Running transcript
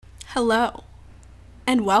Hello,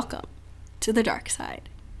 and welcome to the dark side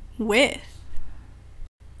with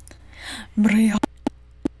Brianna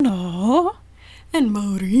and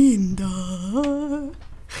Marinda.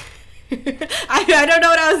 I don't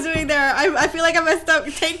know what I was doing there. I feel like I messed up.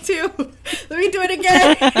 Take two. Let me do it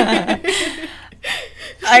again.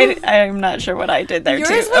 I'm not sure what I did there. Yours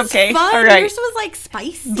too. was Okay, fun. all right. Yours was like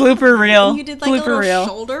spicy. Blooper reel. And you did like Blooper a little reel.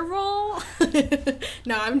 shoulder roll.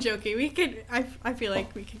 No, I'm joking. We could. I feel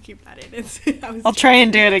like we could keep that in. I'll try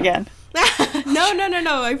and do it again.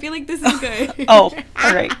 No. I feel like this is good. Oh,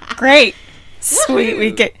 all right, great, sweet.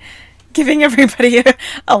 We get giving everybody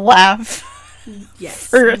a laugh. Yes.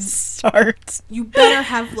 For a start. You better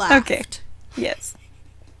have laughed. Okay. Yes.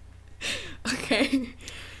 Okay.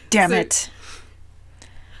 Damn So- it.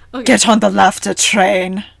 Okay. Get on the laughter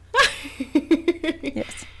train.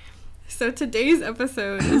 Yes. So today's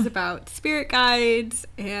episode is about spirit guides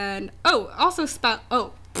and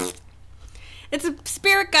it's a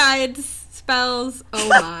spirit guides, spells, oh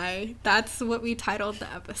my. That's what we titled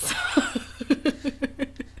the episode.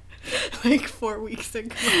 Like 4 weeks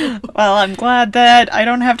ago. Well, I'm glad that I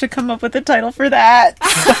don't have to come up with a title for that.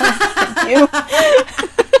 Thank you.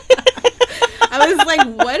 I was like,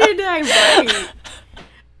 what did I write?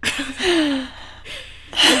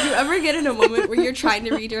 Did you ever get in a moment where you're trying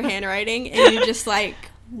to read your handwriting and you're just like,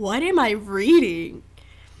 what am I reading?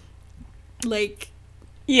 Like,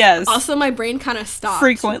 Yes. also my brain kind of stopped.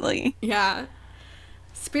 Frequently. Yeah.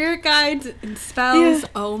 Spirit guides and spells. Yeah.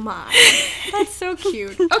 Oh my. That's so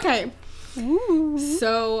cute. Okay. Ooh.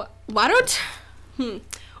 So, what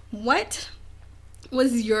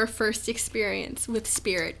was your first experience with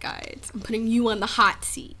spirit guides? I'm putting you on the hot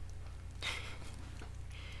seat.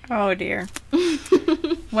 Oh dear.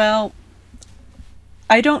 Well,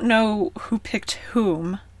 I don't know who picked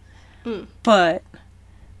whom, but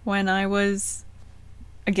when I was,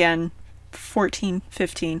 again, 14,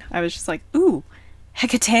 15, I was just like, ooh,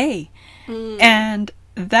 Hecate. And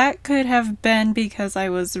that could have been because I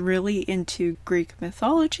was really into Greek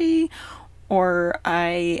mythology, or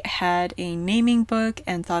I had a naming book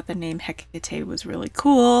and thought the name Hecate was really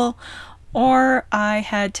cool, or I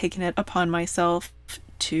had taken it upon myself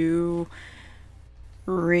to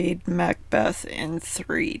read Macbeth in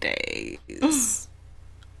 3 days.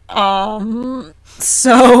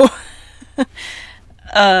 So,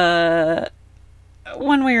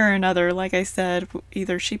 one way or another, like I said,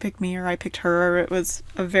 either she picked me or I picked her, or it was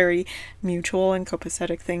a very mutual and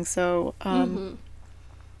copacetic thing. So,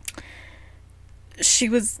 she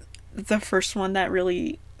was the first one that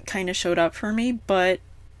really kind of showed up for me, but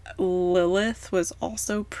Lilith was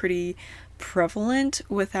also pretty prevalent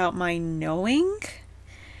without my knowing.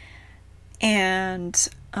 And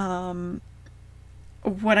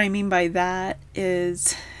what I mean by that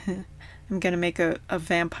is I'm gonna make a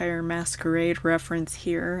Vampire Masquerade reference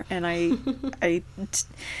here, and I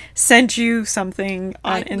sent you something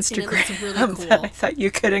on Instagram really cool. that I thought you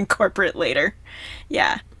could incorporate later.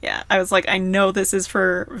 Yeah. I was like, I know this is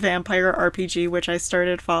for Vampire RPG, which I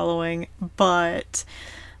started following, but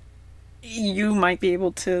you might be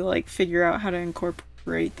able to like figure out how to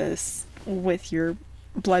incorporate this with your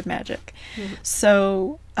blood magic.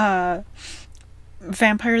 So Vampire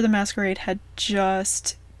the Masquerade had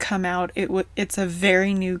just come out. It's a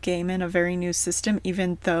very new game and a very new system,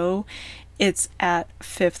 even though it's at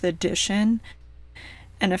 5th edition.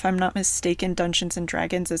 And if I'm not mistaken, Dungeons and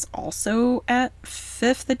Dragons is also at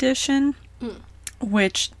 5th edition,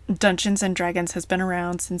 which Dungeons and Dragons has been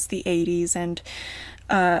around since the 80s, and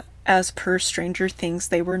as per Stranger Things,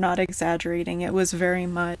 they were not exaggerating. It was very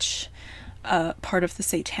much part of the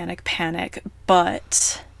Satanic Panic,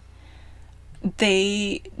 but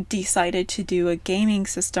they decided to do a gaming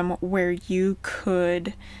system where you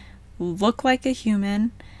could look like a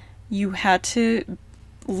human. You had to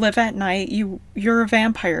live at night. You're a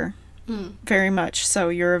vampire, very much so.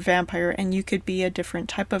 You're a vampire, and you could be a different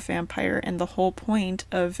type of vampire. And the whole point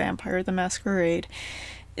of Vampire the Masquerade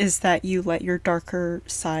is that you let your darker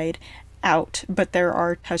side out, but there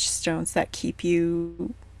are touchstones that keep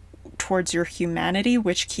you towards your humanity,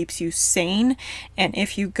 which keeps you sane. And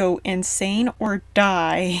if you go insane or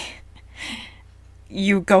die,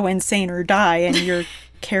 you go insane or die, and your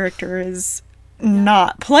character is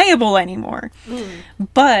not playable anymore.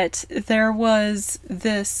 But there was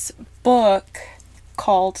this book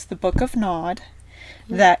called The Book of Nod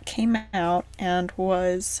that came out and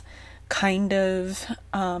was kind of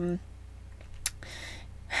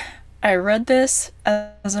I read this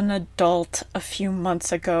as an adult a few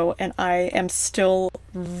months ago, and I am still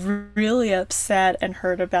really upset and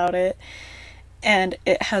hurt about it. And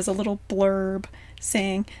it has a little blurb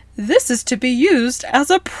saying, "This is to be used as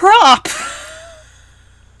a prop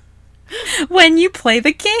when you play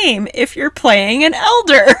the game, if you're playing an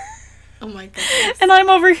elder." Oh my goodness. And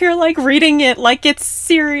I'm over here, like, reading it like it's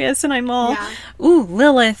serious, and I'm all, ooh,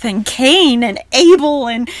 Lilith and Cain and Abel,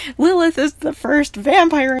 and Lilith is the first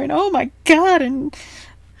vampire, and oh my god, and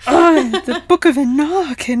the Book of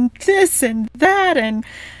Enoch, and this and that, and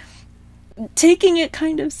taking it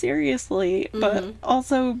kind of seriously, but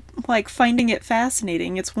also, like, finding it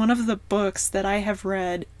fascinating. It's one of the books that I have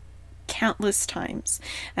read countless times,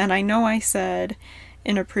 and I know I said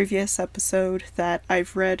in a previous episode that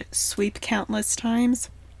I've read Sweep countless times.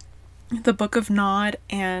 The Book of Nod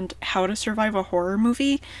and How to Survive a Horror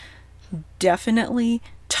Movie, definitely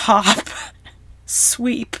top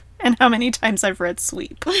Sweep, and how many times I've read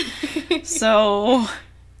Sweep. So,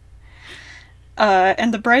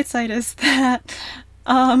 and the bright side is that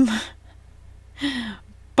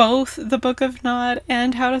both the Book of Nod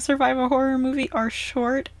and How to Survive a Horror Movie are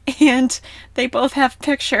short, and they both have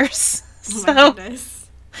pictures. Oh my goodness.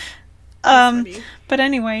 But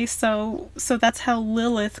anyway, so that's how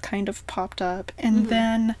Lilith kind of popped up. And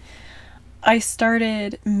then I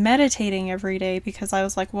started meditating every day because I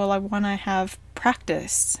was like, well, I want to have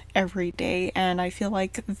practice every day, and I feel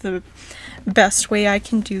like the best way I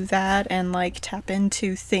can do that and, like, tap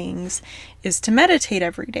into things is to meditate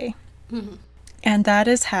every day. And that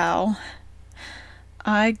is how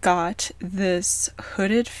I got this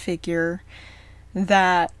hooded figure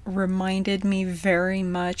that reminded me very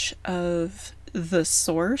much of the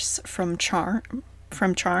Source from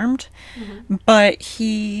Charmed, but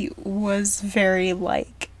he was very,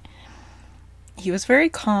 like, he was very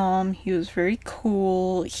calm, he was very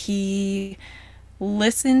cool, he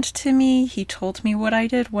listened to me, he told me what I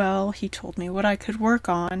did well, he told me what I could work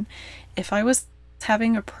on. If I was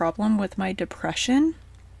having a problem with my depression,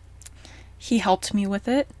 he helped me with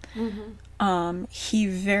it. He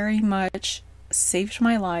very much saved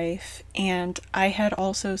my life, and I had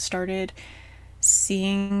also started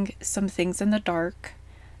seeing some things in the dark,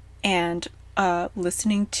 and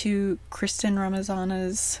listening to Kristen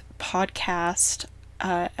Ramazana's podcast,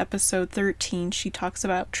 episode 13. She talks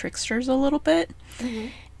about tricksters a little bit,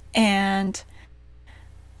 and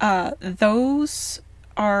those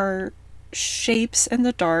are shapes in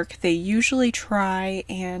the dark. They usually try,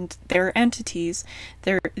 and they're entities,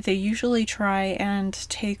 they usually try and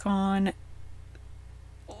take on,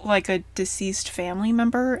 like, a deceased family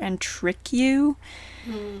member and trick you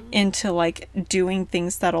into, like, doing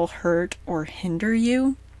things that'll hurt or hinder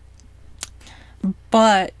you.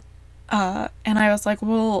 But and I was like,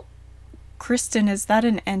 well, Kristen, is that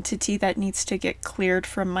an entity that needs to get cleared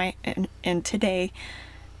from my in today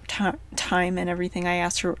time and everything? I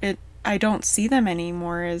asked her, I don't see them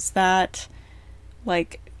anymore. Is that,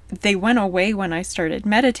 like, they went away when I started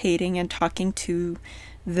meditating and talking to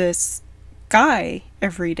this guy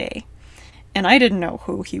every day, and I didn't know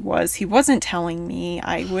who he was. He wasn't telling me.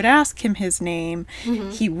 I would ask him his name.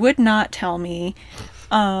 He would not tell me.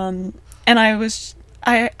 And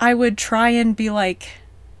I would try and be, like,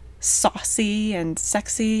 saucy and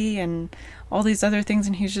sexy and all these other things,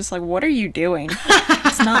 and he's just like, what are you doing?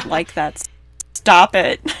 It's not like that. Stop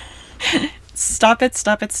it. Stop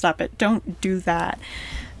it. Don't do that.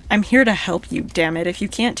 I'm here to help you, damn it. If you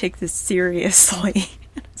can't take this seriously.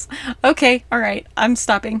 Okay, alright, I'm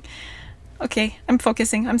stopping. Okay, I'm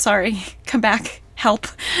focusing. I'm sorry. Come back. Help.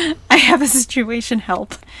 I have a situation.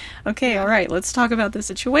 Help. Okay, alright, let's talk about the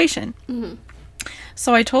situation.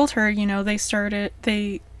 So I told her, you know,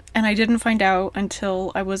 and I didn't find out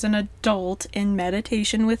until I was an adult in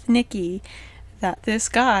meditation with Nikki that this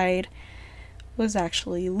guide was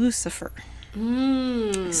actually Lucifer.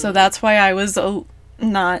 So that's why I was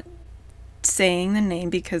not saying the name,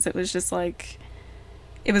 because it was just like,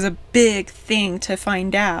 it was a big thing to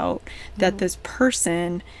find out that this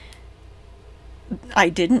person, I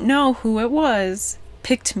didn't know who it was,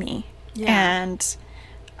 picked me. And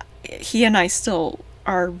he and I still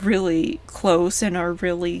are really close and are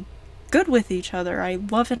really good with each other. I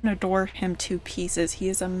love and adore him to pieces. He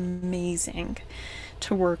is amazing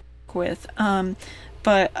to work with.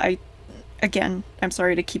 But again, I'm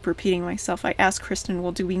sorry to keep repeating myself. I asked Kristen,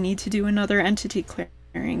 well, do we need to do another entity clearing?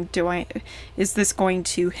 Is this going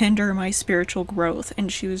to hinder my spiritual growth?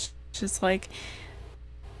 And she was just like,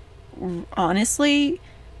 honestly,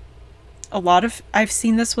 I've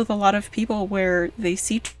seen this with a lot of people where they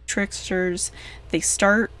see tricksters, they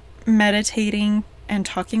start meditating and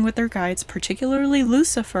talking with their guides, particularly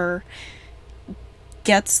Lucifer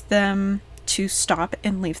gets them to stop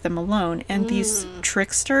and leave them alone. And these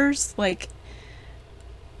tricksters, like,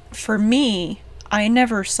 for me, I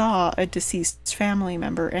never saw a deceased family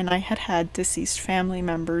member, and I had deceased family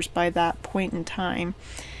members by that point in time,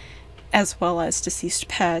 as well as deceased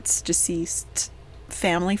pets, deceased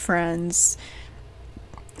family friends.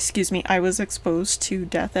 Excuse me, I was exposed to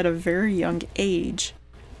death at a very young age,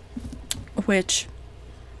 which,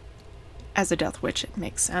 as a death witch, it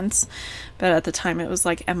makes sense. But at the time, it was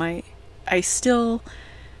like, I still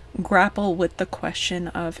grapple with the question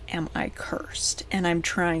of, am I cursed? And I'm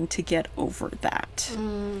trying to get over that.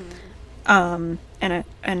 And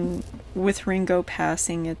with Ringo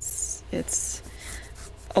passing, it's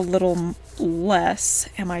a little less,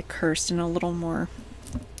 am I cursed, and a little more,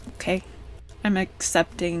 okay, I'm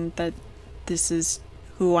accepting that this is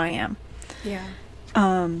who I am. Yeah.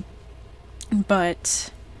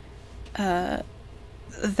 But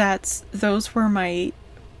those were my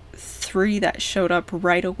 3 that showed up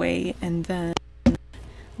right away, and then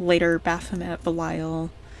later Baphomet,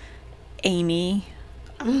 Belial, Amy.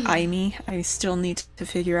 I still need to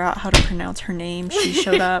figure out how to pronounce her name. She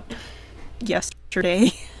showed up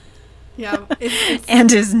yesterday. Yeah.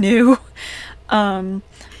 And is new.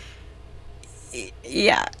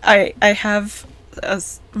 Yeah, I have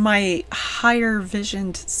my higher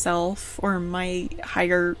visioned self, or my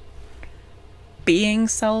higher being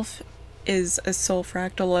self, is a soul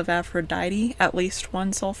fractal of Aphrodite, at least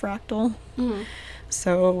one soul fractal.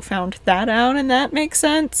 So found that out, and that makes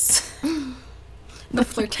sense. The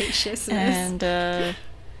flirtatiousness. And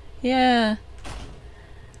yeah,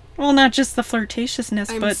 well, not just the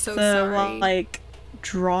flirtatiousness, but so the sorry. like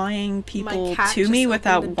drawing people cat to just me opened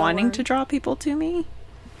without the wanting door. to draw people to me.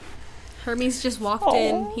 Hermes just walked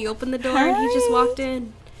in. He opened the door. Hi. He just walked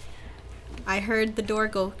in. I heard the door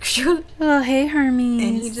go Oh, hey, Hermes.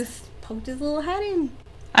 and he just poked his little head in.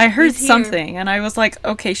 I heard He's here. something, and I was like,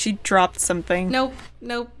 okay, she dropped something. Nope.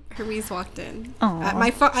 Hermes walked in.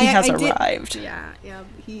 Aw, he has arrived. Yeah.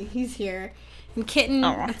 He's here. And Kitten,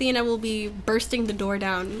 Aw. Athena will be bursting the door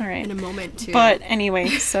down All right. in a moment too. But anyway,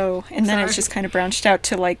 so, and then Sorry. it's just kind of branched out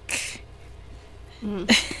to like...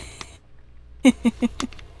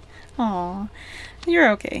 Aw, you're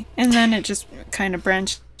okay. And then it just kind of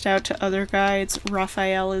branched out to other guides.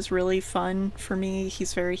 Raphael is really fun for me.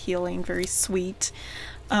 He's very healing, very sweet.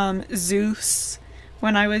 Zeus,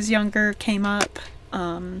 when I was younger, came up.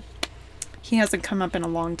 He hasn't come up in a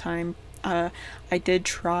long time. I did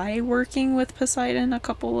try working with Poseidon a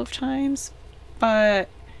couple of times, but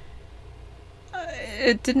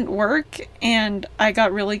it didn't work, and I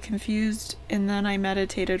got really confused, and then I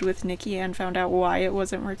meditated with Nikki and found out why it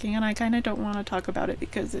wasn't working, and I kind of don't want to talk about it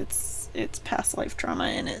because it's past life trauma,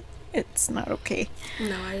 and it's not okay.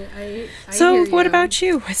 No, I So hear what you. about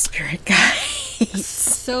you with spirit guides?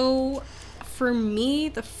 So, for me,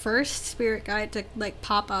 the first spirit guide to like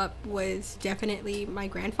pop up was definitely my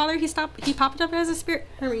grandfather. He popped up as a spirit.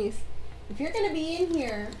 Hermes, if you're gonna be in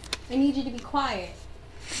here, I need you to be quiet.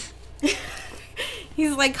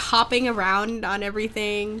 He's like hopping around on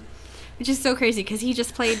everything, which is so crazy because he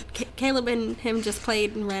just played. Caleb and him just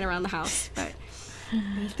played and ran around the house. But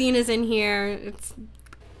Athena's in here. It's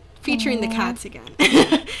featuring the cats again.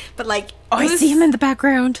 But like, I see him in the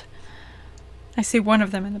background. I see one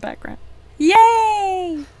of them in the background.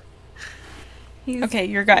 Yay! Okay,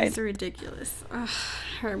 your guide. It's ridiculous. Ugh,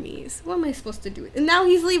 Hermes. What am I supposed to do? And now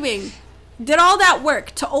he's leaving. Did all that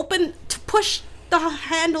work to push the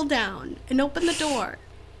handle down and open the door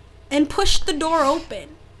and push the door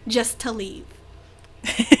open just to leave.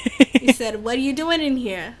 He said, "What are you doing in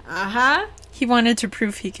here?" Uh-huh. He wanted to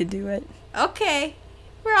prove he could do it. Okay.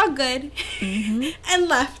 We're all good. And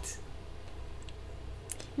left.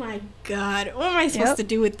 My God. What am I supposed to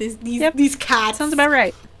do with these cats? Sounds about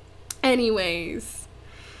right. Anyways.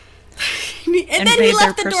 And then Invade he their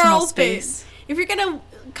left the door personal open. space. If you're gonna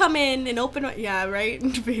come in and open, yeah, right.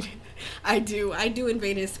 Invade. I do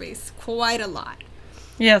invade his space quite a lot.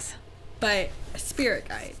 Yes. But spirit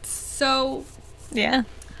guides. So Yeah.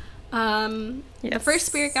 the Yes. first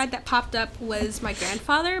spirit guide that popped up was my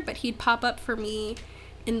grandfather, but he'd pop up for me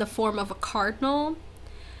in the form of a cardinal,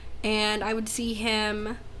 and I would see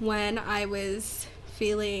him when I was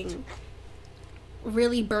feeling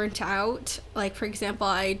really burnt out. Like, for example,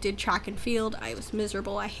 I did track and field. I was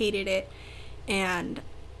miserable. I hated it. And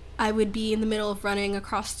I would be in the middle of running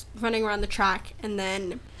around the track, and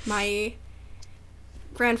then my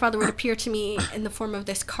grandfather would appear to me in the form of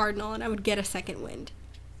this cardinal, and I would get a second wind.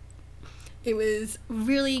 It was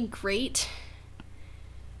really great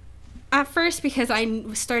at first because I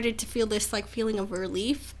started to feel this like feeling of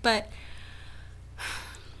relief, but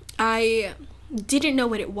I didn't know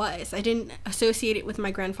what it was. I didn't associate it with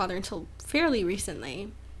my grandfather until fairly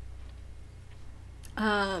recently.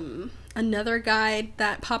 Another guide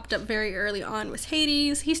that popped up very early on was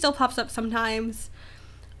Hades. He still pops up sometimes.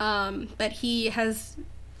 But he has,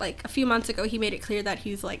 like, a few months ago, he made it clear that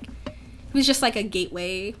he was just, like, a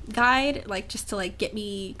gateway guide, like, just to, like, get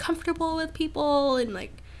me comfortable with people, and,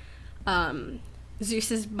 like,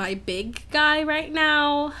 Zeus is my big guy right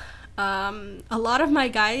now. A lot of my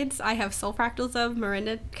guides, I have soul fractals of.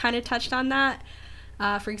 Marinda kind of touched on that.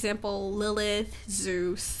 For example, Lilith,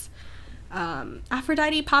 Zeus,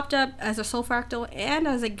 Aphrodite popped up as a soul fractal and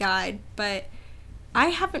as a guide, but I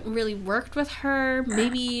haven't really worked with her.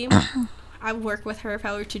 Maybe I would work with her if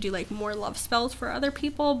I were to do, like, more love spells for other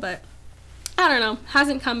people, but I don't know.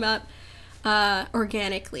 Hasn't come up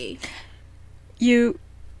organically. You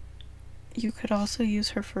could also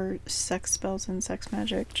use her for sex spells and sex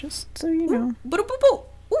magic, just so you know.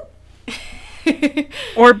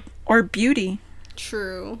 Or beauty.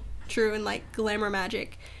 True, and, like, glamour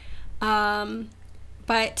magic.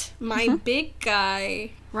 But my big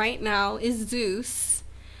guy right now is Zeus.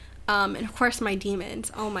 And of course my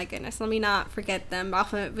demons. Oh my goodness, let me not forget them.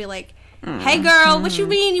 Often be like, hey girl, what you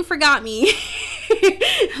mean you forgot me?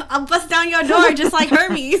 I'll bust down your door just like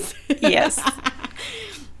Hermes. Yes.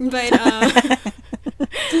 But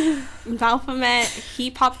Baphomet, he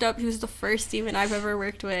popped up. He was the first demon I've ever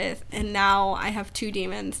worked with, and now I have 2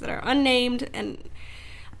 demons that are unnamed, and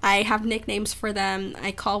I have nicknames for them.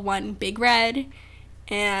 I call one Big Red,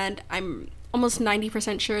 and I'm almost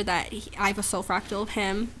 90% sure that I have a soul fractal of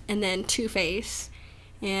him, and then Two-Face,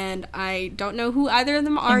 and I don't know who either of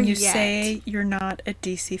them are yet. And you say you're not a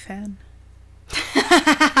DC fan.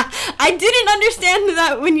 I didn't understand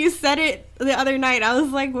that when you said it the other night. I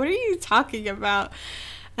was like, what are you talking about?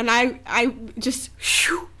 And I just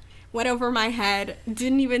went over my head.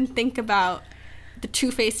 Didn't even think about the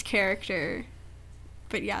Two-Face character.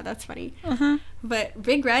 But yeah, that's funny. But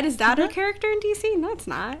Big Red, is that a character in DC? No, it's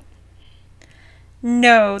not.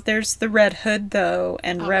 No, there's the Red Hood, though,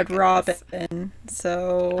 and Red Robin.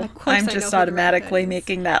 So I'm just automatically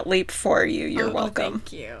making that leap for you. You're welcome.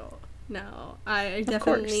 Thank you. No, I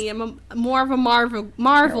definitely am more of a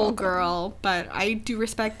Marvel girl, but I do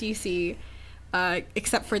respect DC,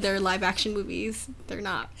 except for their live action movies. They're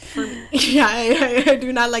not for me. Yeah, I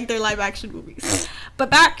do not like their live action movies.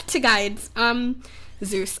 But back to guides.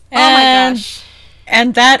 Zeus. Oh my gosh.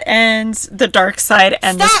 And that ends the dark side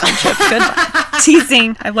and this friendship. Goodbye.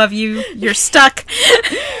 Teasing. I love you. You're stuck.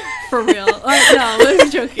 For real. No, I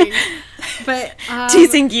was joking. But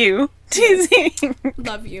teasing you. Teasing.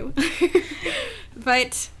 Love you.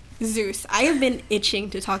 But Zeus. I have been itching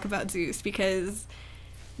to talk about Zeus because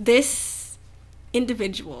this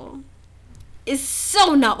individual is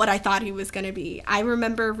so not what I thought he was going to be. I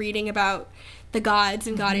remember reading about the gods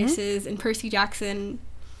and goddesses and Percy Jackson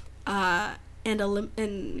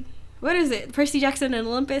and what is it? Percy Jackson and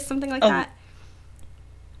Olympus, something like that.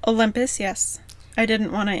 Olympus, yes. I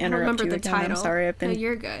didn't want to interrupt you again. Title. I'm sorry. No,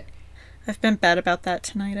 you're good. I've been bad about that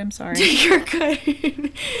tonight. I'm sorry. You're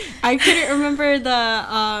good. I couldn't remember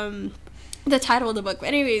the title of the book. But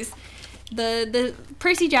anyways, the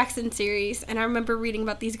Percy Jackson series, and I remember reading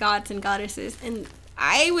about these gods and goddesses, and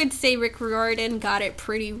I would say Rick Riordan got it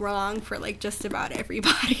pretty wrong for, like, just about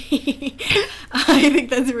everybody. I think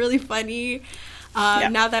that's really funny.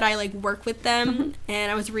 Now that I, like, work with them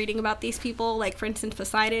and I was reading about these people, like, for instance,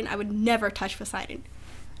 Poseidon, I would never touch Poseidon.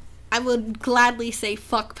 I would gladly say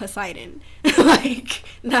fuck Poseidon. Like,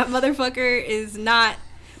 that motherfucker is not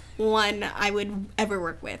one I would ever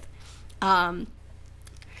work with.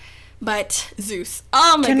 But Zeus.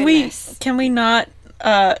 Oh my goodness. Can we not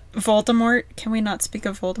Voldemort? Can we not speak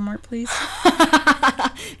of Voldemort, please?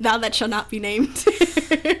 Thou that shall not be named.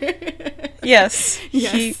 Yes.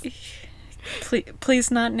 Yes. Please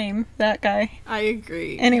not name that guy. I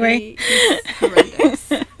agree. Anyway. He's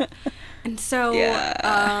horrendous. And so,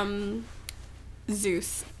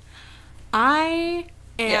 Zeus. I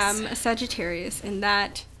am a Sagittarius, in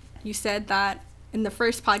that you said that in the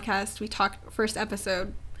first podcast first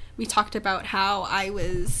episode, we talked about how I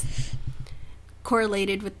was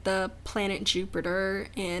correlated with the planet Jupiter,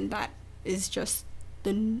 and that is just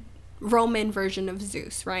the Roman version of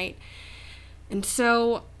Zeus, right? And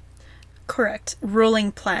so... Correct.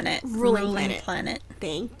 Ruling planet. Ruling planet.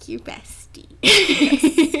 Thank you, bestie.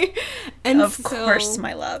 Yes. And of course,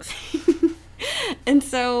 my love. And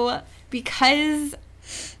so, because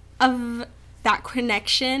of that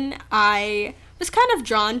connection, I was kind of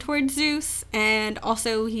drawn towards Zeus, and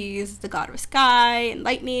also he's the god of sky and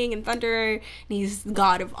lightning and thunder, and he's the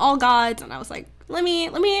god of all gods. And I was like, let me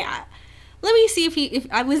see if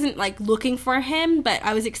I wasn't, like, looking for him, but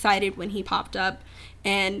I was excited when he popped up,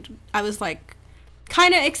 and I was like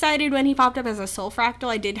kind of excited when he popped up as a soul fractal.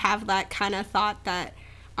 I did have that kind of thought that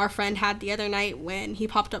our friend had the other night when he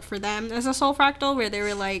popped up for them as a soul fractal, where they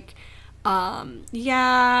were like,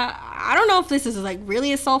 yeah, I don't know if this is like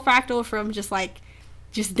really a soul fractal from just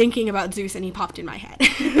thinking about Zeus, and he popped in my head.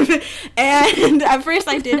 And at first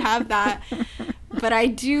I did have that, but I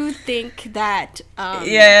do think that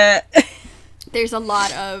there's a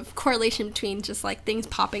lot of correlation between just like things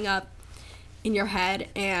popping up in your head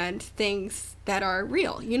and things that are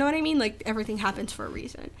real. You know what I mean? Like everything happens for a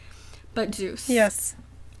reason. But Zeus. Yes.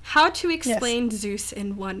 How to explain Zeus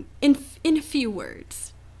in a few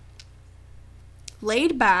words?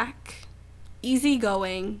 Laid back,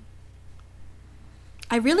 easygoing.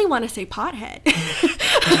 I really want to say pothead.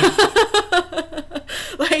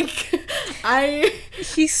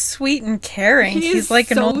 He's sweet and caring. He's like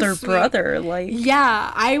so an older brother. Like,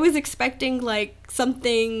 yeah, I was expecting like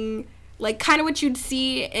something like kind of what you'd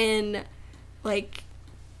see in like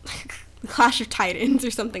Clash of Titans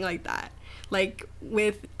or something like that. Like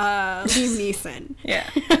with Liam Neeson. Yeah.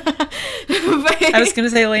 I was gonna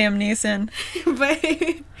say Liam Neeson. But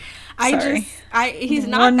he's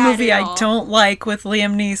not one that movie at all. I don't like with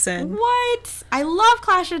Liam Neeson. What? I love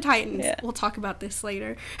Clash of Titans. Yeah. We'll talk about this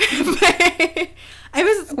later. But I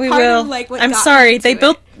was of like what I'm got sorry. They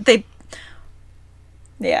built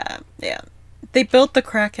the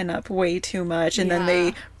Kraken up way too much, and then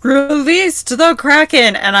they released the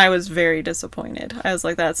Kraken, and I was very disappointed. I was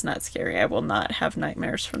like, that's not scary. I will not have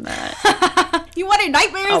nightmares from that. You wanted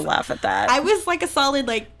nightmares? I'll laugh at that. I was like a solid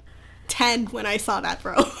 10 when I saw that,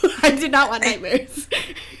 bro. I did not want nightmares.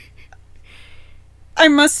 I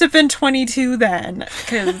must have been 22 then.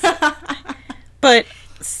 But,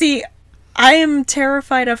 see, I am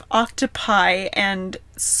terrified of octopi and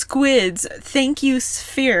squids. Thank you,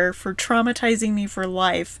 Sphere, for traumatizing me for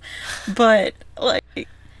life. But, like,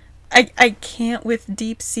 I can't with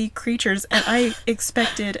deep sea creatures, and I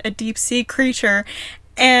expected a deep sea creature,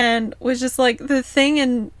 and was just like, the thing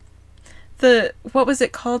in what was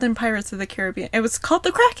it called in Pirates of the Caribbean? It was called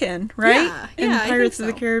the Kraken, right? In Pirates of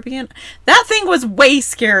the Caribbean. That thing was way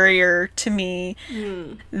scarier to me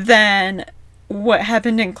than what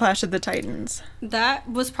happened in Clash of the Titans. That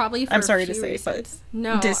was probably for I'm sorry to few say, reasons.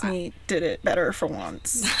 but Disney did it better for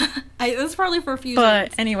once. It was probably for a few But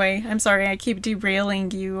reasons. anyway, I'm sorry, I keep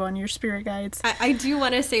derailing you on your spirit guides. I do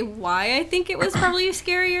want to say why I think it was probably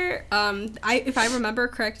scarier. If I remember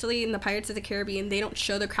correctly, in the Pirates of the Caribbean, they don't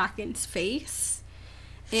show the Kraken's face.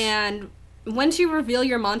 And once you reveal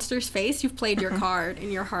your monster's face, you've played your card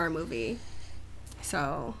in your horror movie.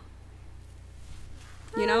 So,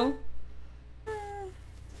 you know?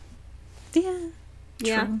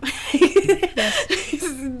 Yeah.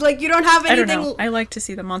 Like, you don't have anything. I don't know. I like to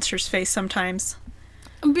see the monster's face sometimes.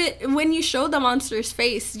 But when you show the monster's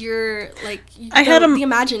face, you're like, the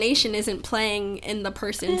imagination isn't playing in the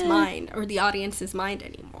person's mind or the audience's mind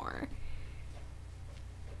anymore.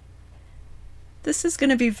 This is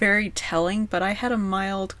going to be very telling, but I had a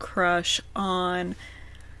mild crush on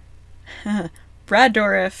Brad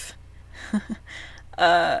Dourif.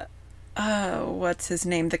 What's his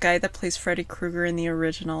name? The guy that plays Freddy Krueger in the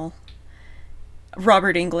original.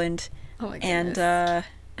 Robert Englund. Oh my goodness.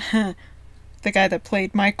 And the guy that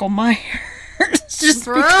played Michael Myers. Just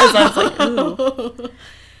because I was like,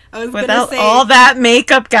 ooh. Without all that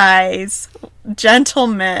makeup, guys.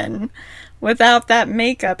 Gentlemen. Without that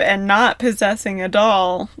makeup and not possessing a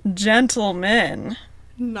doll. Gentlemen.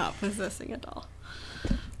 Not possessing a doll.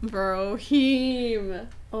 Bro, him.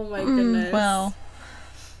 Oh my goodness. Well.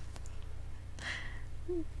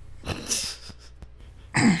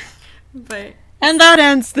 But and that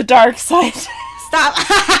ends the dark side. Stop.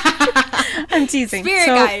 I'm teasing. Spirit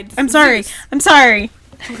guides. I'm sorry. Zeus. I'm sorry.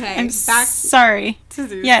 Okay. I'm sorry. To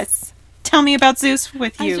Zeus. Yes. Tell me about Zeus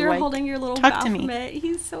with you. As you're holding your little talk to me. Baphomet.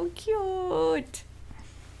 He's so cute.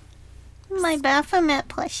 My Baphomet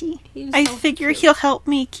plushie. I figure he'll help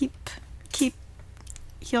me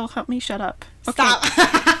he'll help me shut up. Okay.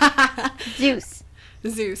 Stop. Zeus.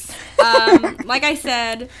 Like I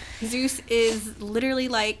said, Zeus is literally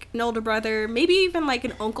like an older brother, maybe even like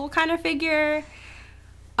an uncle kind of figure.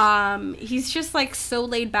 He's just like so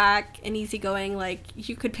laid back and easygoing. Like,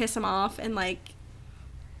 you could piss him off and like,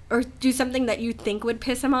 or do something that you think would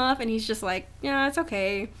piss him off, and he's just like, yeah, it's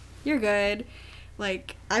okay, you're good.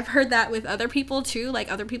 Like, I've heard that with other people too.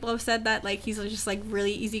 Like, other people have said that, like, he's just like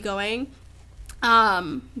really easygoing.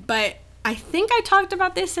 But I think I talked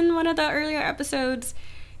about this in one of the earlier episodes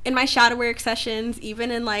in my shadow work sessions,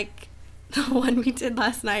 even in like the one we did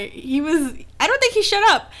last night, I don't think he showed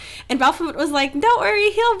up. And Baphomet was like, don't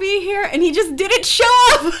worry, he'll be here. And he just didn't show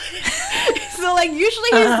up. So, like, usually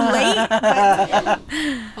he's late. But,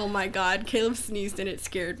 oh, my God. Caleb sneezed and it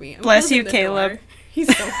scared me. Bless you, Caleb. Door. He's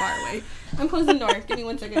so far away. I'm closing the door. Give me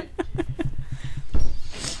 1 second.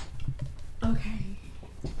 Okay.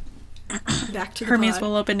 Back to the Hermes pod.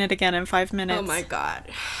 will open it again in 5 minutes. Oh, my God.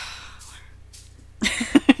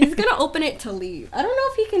 He's gonna open it to leave. I don't know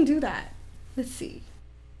if he can do that. Let's see.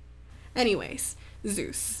 Anyways,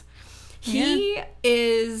 Zeus. He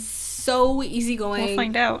is so easygoing. We'll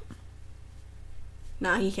find out.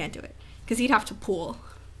 Nah, he can't do it. Because he'd have to pull.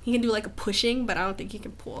 He can do like a pushing, but I don't think he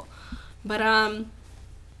can pull. But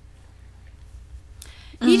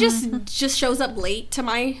he just shows up late to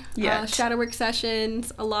my shadow work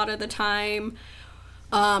sessions a lot of the time.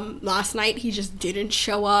 Last night he just didn't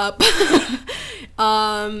show up.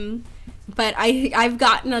 But I've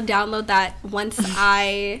gotten a download that once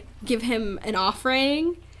I give him an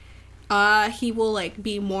offering, he will like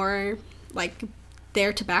be more like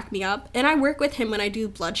there to back me up. And I work with him when I do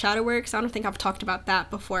blood shadow work, so I don't think I've talked about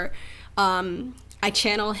that before. I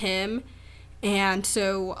channel him, and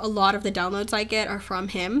so a lot of the downloads I get are from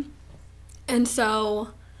him. And so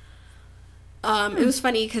it was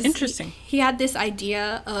funny because he had this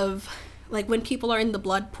idea of like when people are in the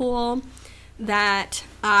blood pool that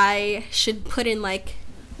I should put in like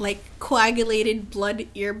coagulated blood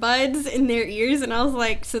earbuds in their ears, and I was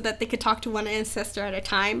like, so that they could talk to one ancestor at a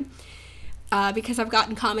time, because I've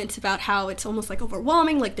gotten comments about how it's almost like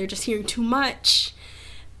overwhelming, like they're just hearing too much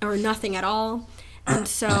or nothing at all. And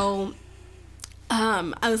so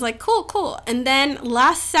I was like, cool. And then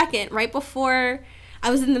last second, right before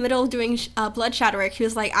I was in the middle of doing blood shadow work, he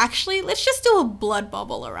was like, actually, let's just do a blood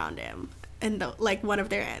bubble around him and like one of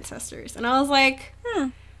their ancestors. And I was like,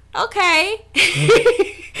 okay.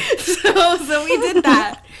 so we did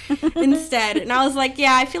that instead. And I was like,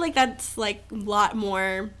 yeah, I feel like that's like a lot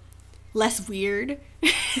less weird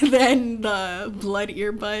than the blood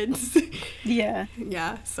earbuds. Yeah.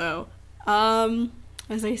 So what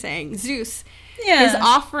was I saying? Zeus, his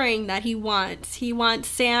offering that he wants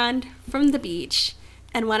sand from the beach.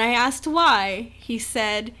 And when I asked why, he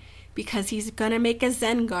said, because he's gonna make a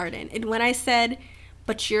Zen garden. And when I said,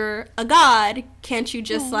 but you're a god, can't you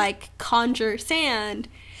just like conjure sand?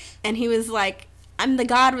 And he was like, I'm the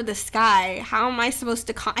god with the sky. How am I supposed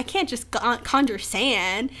to I can't just conjure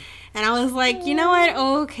sand. And I was like, you know what?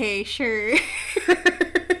 Okay, sure.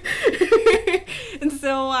 And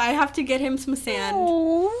so I have to get him some sand.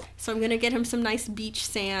 So I'm gonna get him some nice beach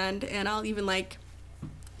sand, and I'll even like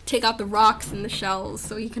take out the rocks and the shells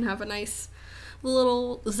so he can have a nice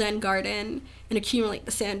little Zen garden and accumulate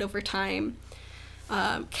the sand over time.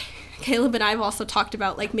 Caleb and I have also talked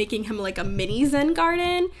about like making him like a mini Zen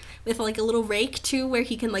garden with like a little rake too, where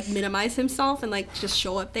he can like minimize himself and like just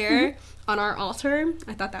show up there on our altar.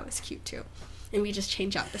 I thought that was cute too. And we just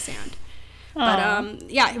change out the sand.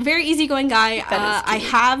 But yeah, very easygoing guy. I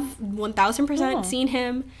have 1000% seen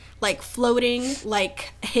him like floating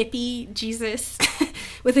like a hippie Jesus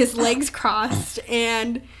with his legs crossed,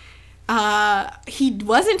 and he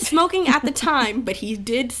wasn't smoking at the time, but he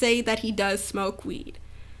did say that he does smoke weed.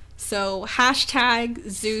 So #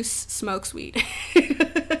 Zeus smokes weed.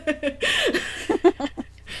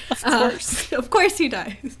 Of course he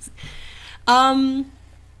does. I'm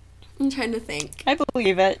trying to think. I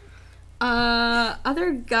believe it.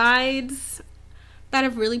 Other guides that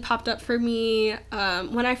have really popped up for me,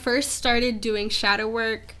 when I first started doing shadow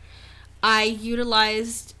work, I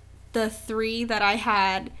utilized the three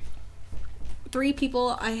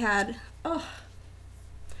people I had.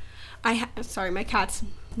 Sorry, my cat's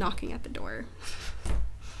knocking at the door.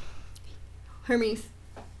 Hermes,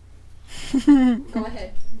 go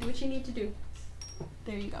ahead, do what you need to do.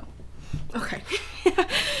 There you go. Okay.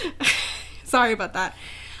 Sorry about that.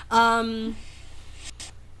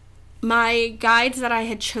 My guides that I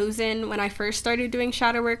had chosen when I first started doing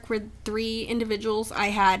shadow work were 3 individuals I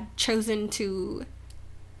had chosen to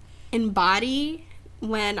embody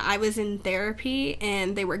when I was in therapy,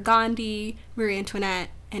 and they were Gandhi, Marie Antoinette,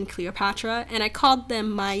 and Cleopatra, and I called them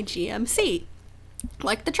my GMC,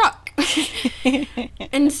 like the truck.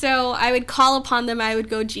 And so I would call upon them, I would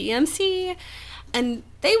go GMC, and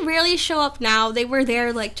they rarely show up now. They were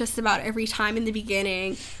there like just about every time in the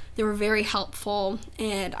beginning. They were very helpful,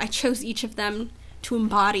 and I chose each of them to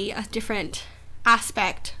embody a different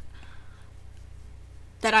aspect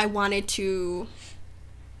that I wanted to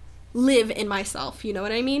live in myself, you know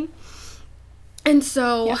what I mean? And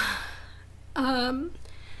so I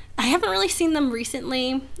haven't really seen them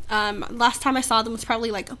recently. Last time I saw them was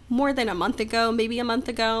probably like more than a month ago, maybe a month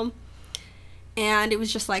ago. and it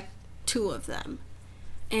was just like 2 of them.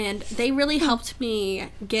 And they really helped me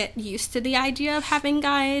get used to the idea of having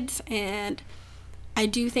guides, and I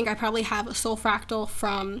do think I probably have a soul fractal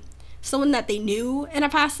from someone that they knew in a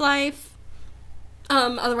past life.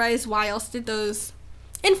 Otherwise, why else did those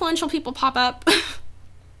influential people pop up?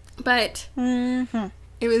 But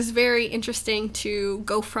it was very interesting to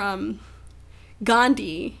go from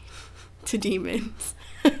Gandhi to demons.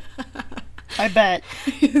 I bet.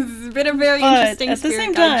 It's been a very interesting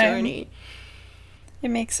spirit guide journey. It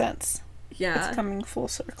makes sense. Yeah. It's coming full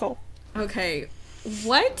circle. Okay.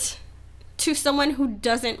 What, to someone who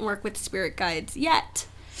doesn't work with spirit guides yet,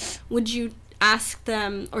 would you ask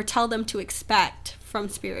them or tell them to expect from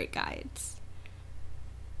spirit guides?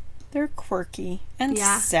 They're quirky and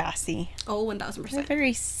sassy. Oh, 1000%. They're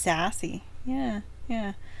very sassy. Yeah.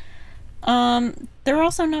 They're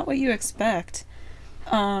also not what you expect.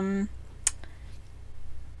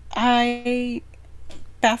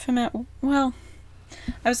 Baphomet, well,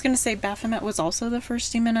 I was going to say Baphomet was also the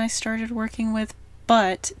first demon I started working with,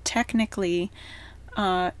 but technically,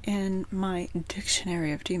 in my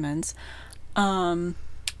dictionary of demons,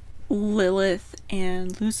 Lilith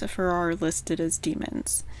and Lucifer are listed as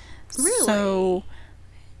demons. Really? So,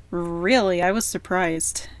 really, I was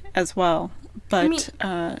surprised as well. But,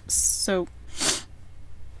 so,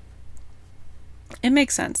 it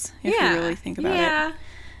makes sense if you really think about it.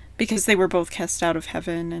 Because they were both cast out of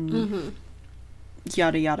heaven and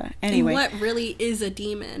yada yada. Anyway. And what really is a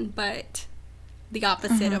demon but the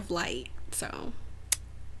opposite of light, so.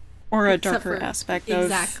 Or a darker aspect of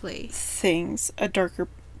exactly. things. A darker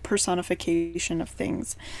personification of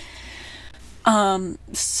things.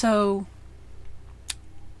 So,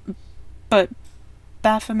 but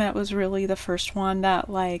Baphomet was really the first one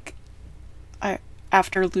that, like,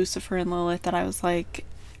 after Lucifer and Lilith, that I was, like,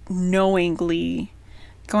 knowingly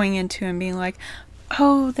going into and being like,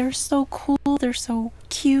 oh, they're so cool, they're so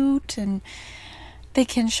cute, and they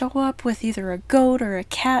can show up with either a goat or a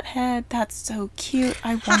cat head. That's so cute.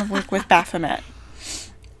 I want to work with Baphomet.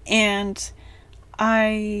 And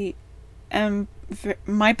my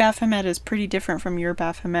Baphomet is pretty different from your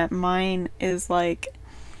Baphomet. Mine is like,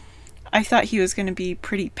 I thought he was going to be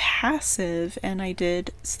pretty passive, and I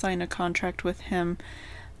did sign a contract with him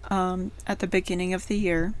at the beginning of the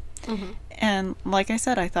year. And like I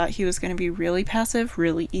said, I thought he was going to be really passive,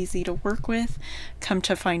 really easy to work with. Come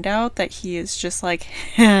to find out that he is just like,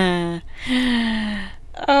 oh,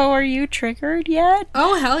 are you triggered yet?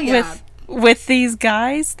 Oh, hell yeah. With these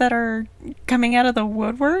guys that are coming out of the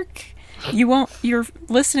woodwork? You're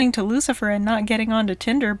listening to Lucifer and not getting onto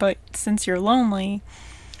Tinder, but since you're lonely,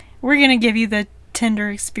 we're going to give you the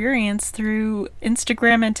Tinder experience through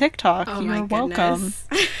Instagram and TikTok. Oh, you're my welcome.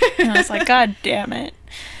 And I was like, God damn it.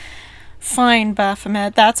 Fine,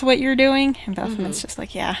 Baphomet, that's what you're doing? And Baphomet's just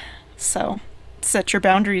like, yeah. So, set your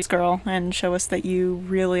boundaries, girl, and show us that you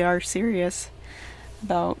really are serious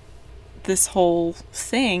about this whole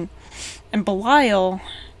thing. And Belial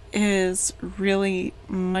is really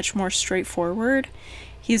much more straightforward.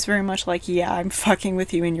 He's very much like, yeah, I'm fucking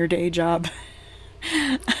with you in your day job.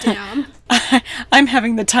 Damn. I'm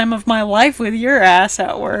having the time of my life with your ass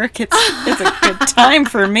at work. It's a good time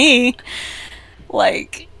for me.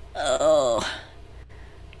 Like, oh.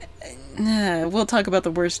 We'll talk about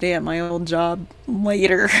the worst day at my old job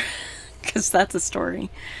later, because that's a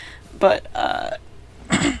story. But,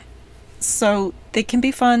 so, they can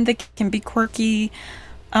be fun, they can be quirky,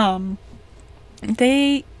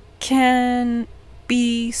 they can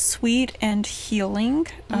be sweet and healing.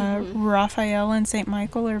 Raphael and Saint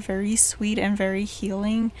Michael are very sweet and very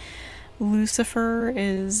healing. Lucifer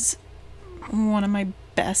is one of my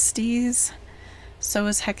besties. So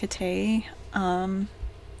is Hecate.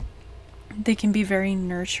 They can be very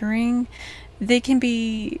nurturing. They can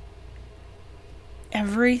be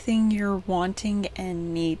everything you're wanting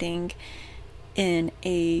and needing in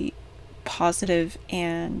a positive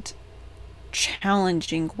and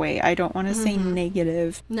challenging way. I don't want to say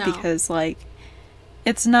negative, because like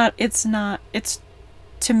it's to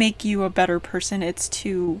make you a better person. It's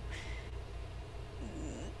to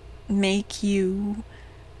make you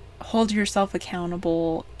hold yourself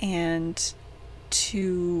accountable and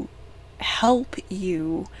to help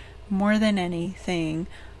you more than anything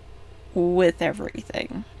with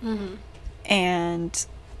everything. And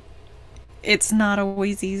it's not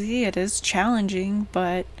always easy. It is challenging,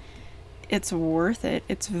 but it's worth it.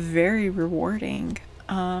 It's very rewarding.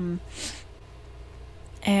 And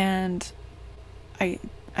I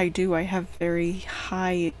have very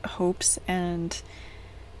high hopes and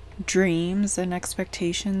dreams and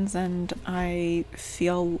expectations, and I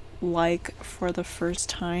feel like for the first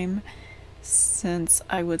time since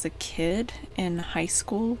I was a kid in high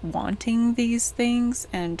school wanting these things,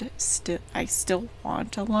 and I still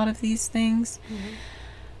want a lot of these things,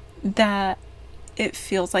 that it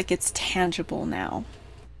feels like it's tangible now.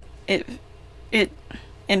 It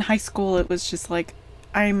in high school it was just like,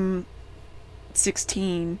 I'm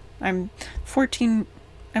 16, I'm 14,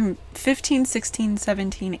 I'm 15, 16,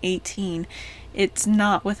 17, 18. It's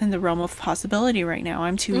not within the realm of possibility right now.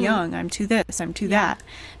 I'm too young. I'm too this. I'm too that.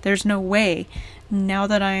 There's no way. Now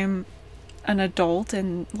that I'm an adult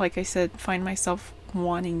and, like I said, find myself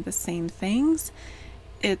wanting the same things,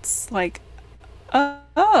 it's like,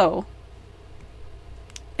 oh,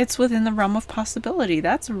 it's within the realm of possibility.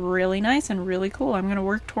 That's really nice and really cool. I'm going to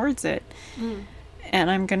work towards it. And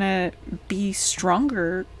I'm going to be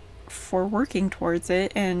stronger for working towards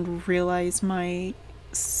it and realize my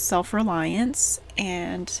self-reliance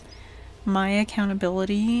and my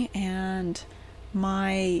accountability and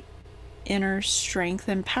my inner strength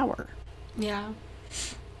and power. Yeah,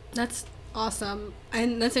 that's awesome.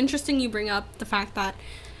 And that's interesting you bring up the fact that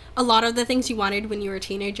a lot of the things you wanted when you were a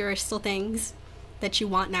teenager are still things that you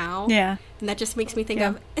want now. Yeah. And that just makes me think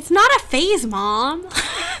of, it's not a phase, Mom.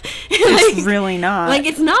 It's really not. Like,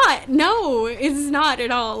 it's not. No, it's not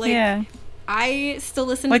at all. Like, yeah. I still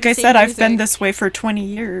listen like to I the said, same I've been music. this way for 20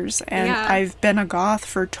 years, and I've been a goth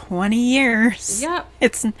for 20 years. Yep.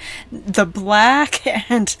 It's the black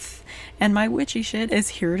and my witchy shit is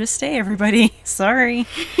here to stay, everybody. Sorry.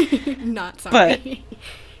 Not sorry. But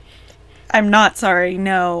I'm not sorry.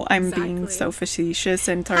 No, I'm Exactly. being so facetious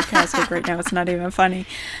and sarcastic right now. It's not even funny.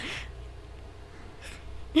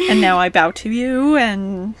 And now I bow to you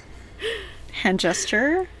and hand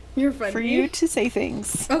gesture. You're funny. For you to say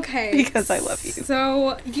things. Okay. Because I love you.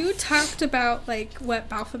 So, you talked about, like, what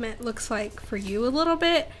Baphomet looks like for you a little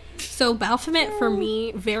bit. So, Baphomet, for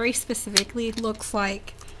me, very specifically, looks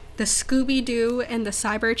like the Scooby-Doo and the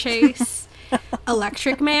Cyber Chase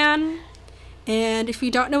Electric Man. And if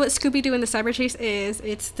you don't know what Scooby-Doo and the Cyber Chase is,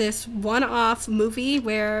 it's this one-off movie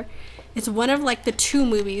where it's one of, like, the 2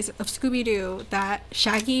 movies of Scooby-Doo that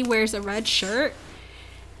Shaggy wears a red shirt.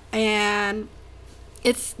 And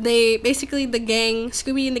it's the gang,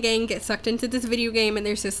 Scooby and the gang, get sucked into this video game, and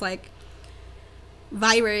there's this, like,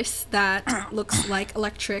 virus that looks like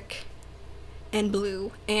electric and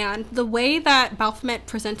blue. And the way that Baphomet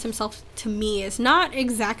presents himself to me is not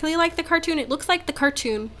exactly like the cartoon. It looks like the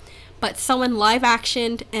cartoon, but someone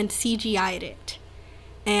live-actioned and CGI'd it.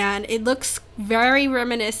 And it looks very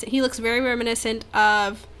reminiscent. He looks very reminiscent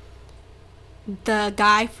of the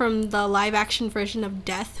guy from the live-action version of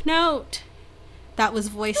Death Note. That was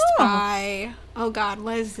voiced by, oh God,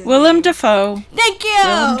 what is it? Willem Dafoe. Thank you!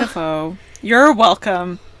 Willem Dafoe. You're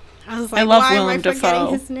welcome. I was like, I love why Willem am I forgetting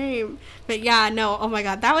Dafoe. his name? But yeah, no, oh my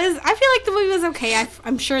God, I feel like the movie was okay.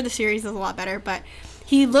 I'm sure the series is a lot better, but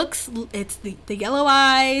he looks, it's the yellow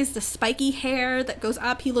eyes, the spiky hair that goes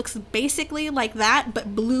up. He looks basically like that,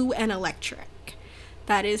 but blue and electric.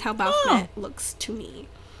 That is how Baphomet looks to me.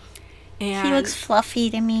 And He looks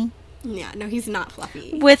fluffy to me. yeah, no, he's not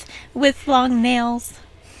fluffy. With long nails.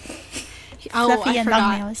 Oh, Fluffy I and long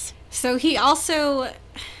forgot. nails. So he also,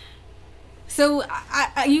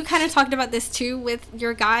 you kind of talked about this too with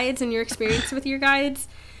your guides and your experience with your guides.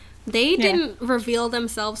 They didn't reveal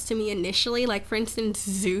themselves to me initially. Like, for instance,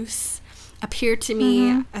 Zeus appeared to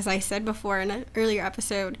me, as I said before in an earlier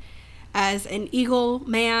episode, as an eagle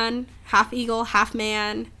man, half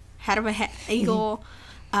man, head of a eagle,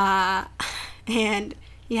 and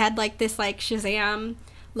he had like this like Shazam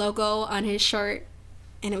logo on his shirt,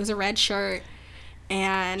 and it was a red shirt.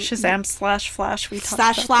 And Shazam / Flash. We talked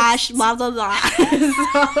slash about slash this. blah blah blah.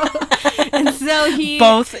 So he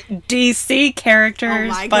Both DC characters,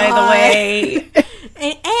 Oh my by God. the way.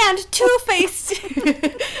 and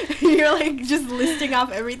Two-Faced. You're like just listing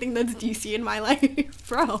off everything that's DC in my life,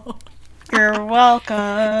 bro. You're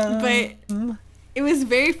welcome. But it was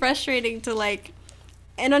very frustrating to like,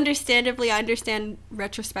 and understandably, I understand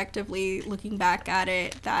retrospectively looking back at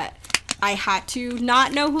it that I had to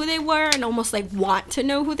not know who they were and almost like want to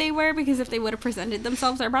know who they were, because if they would have presented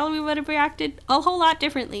themselves, I probably would have reacted a whole lot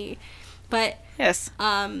differently. But Yes.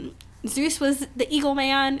 Zeus was the Eagle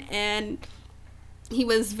Man, and he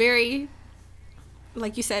was very,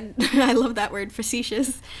 like you said, I love that word,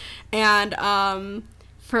 facetious. And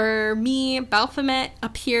for me, Baphomet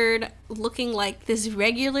appeared looking like this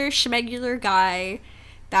regular schmegular guy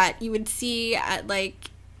that you would see at like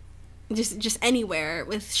just anywhere,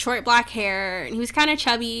 with short black hair, and he was kind of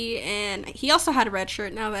chubby, and he also had a red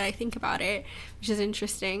shirt now that I think about it, which is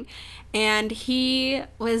interesting. And he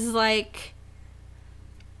was like,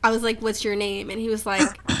 I was like, what's your name? And he was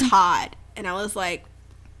like, Todd. And I was like,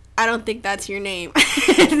 I don't think that's your name.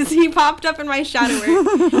 He popped up in my shadow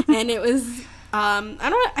work, and it was,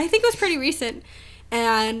 I think it was pretty recent.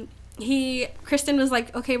 And Kristen was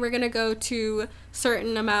like, okay, we're going to go to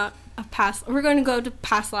certain amount of we're going to go to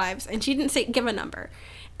past lives. And she didn't give a number.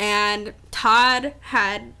 And Todd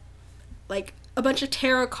had, like, a bunch of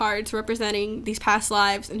tarot cards representing these past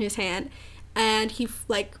lives in his hand. And he,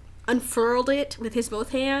 like, unfurled it with his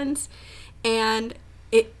both hands. And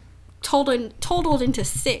it totaled into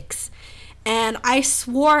 6. And I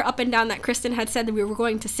swore up and down that Kristen had said that we were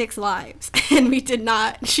going to 6 lives. And we did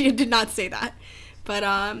not. She did not say that. But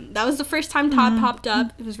that was the first time Todd popped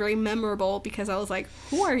up. It was very memorable because I was like,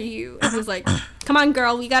 who are you? And he was like, come on,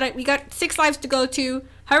 girl. We got 6 lives to go to.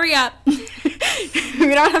 Hurry up. We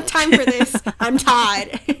don't have time for this. I'm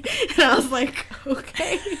Todd. And I was like,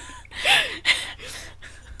 okay.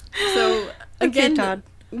 So, again, okay, Todd.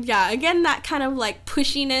 Yeah, again, that kind of, like,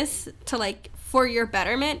 pushiness to, like, for your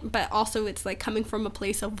betterment, but also it's, like, coming from a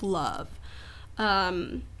place of love.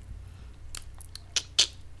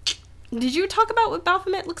 Did you talk about what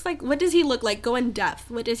Baphomet looks like? What does he look like? Go in depth.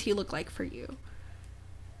 What does he look like for you?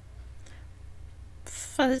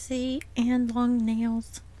 Fuzzy and long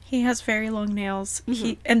nails. He has very long nails.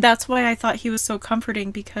 And that's why I thought he was so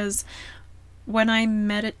comforting, because when I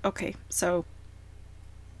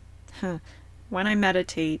when I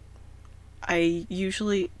meditate, I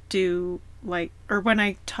usually do, like, or when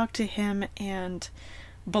I talk to him and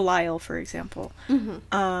Belial, for example.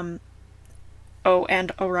 Oh,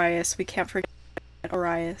 and Orias. We can't forget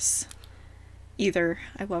Orias either.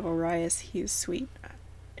 I love Orias. He's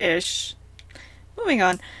sweet-ish. Moving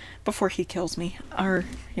on. Before he kills me. Or,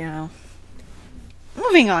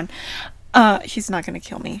 moving on. He's not gonna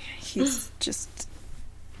kill me. He's just...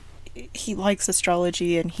 He likes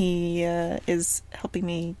astrology, and he is helping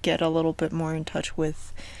me get a little bit more in touch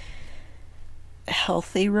with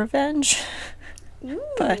healthy revenge.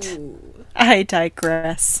 But I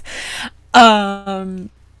digress.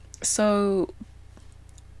 So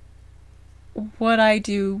what I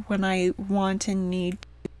do when I want and need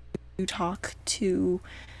to talk to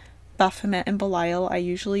Baphomet and Belial, I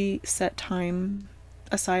usually set time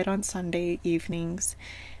aside on Sunday evenings,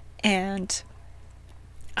 and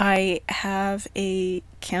I have a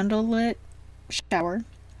candlelit shower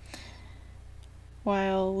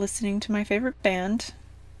while listening to my favorite band.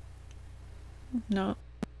 No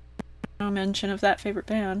mention of that favorite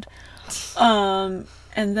band. And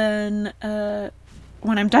then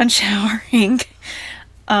when I'm done showering,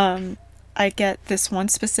 I get this one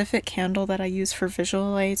specific candle that I use for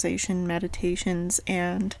visualization meditations,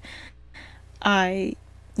 and I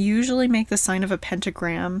usually make the sign of a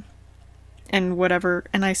pentagram, and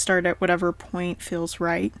I start at whatever point feels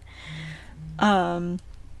right.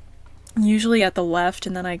 Usually at the left,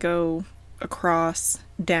 and then I go across,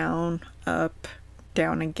 down, up,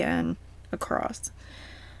 down again, across.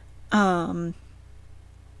 The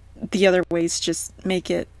other ways just make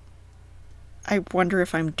it... I wonder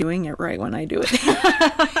if I'm doing it right when I do it.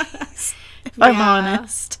 If I'm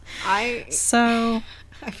honest. I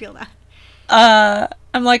feel that.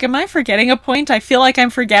 I'm like, am I forgetting a point? I feel like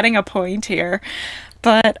I'm forgetting a point here.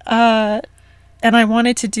 But, and I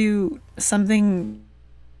wanted to do something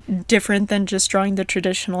different than just drawing the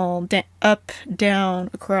traditional up,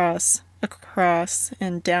 down, across,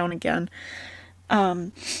 and down again.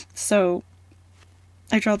 So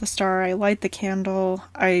I draw the star, I light the candle,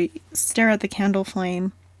 I stare at the candle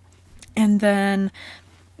flame, and then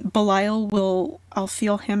Belial I'll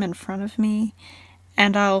feel him in front of me,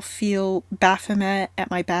 and I'll feel Baphomet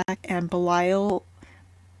at my back, and Belial,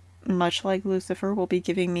 much like Lucifer, will be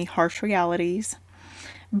giving me harsh realities.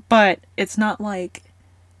 But it's not like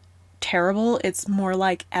terrible, it's more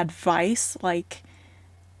like advice, like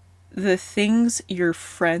the things your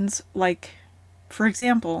friends, like, for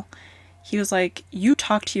example, he was like, you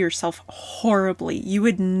talk to yourself horribly. You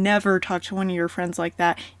would never talk to one of your friends like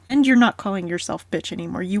that. And you're not calling yourself bitch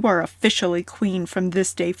anymore. You are officially queen from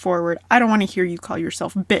this day forward. I don't want to hear you call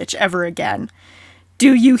yourself bitch ever again.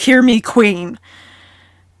 Do you hear me, queen?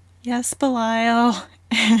 Yes, Belial.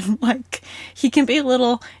 And, like, he can be a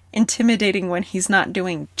little intimidating when he's not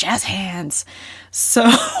doing jazz hands. So,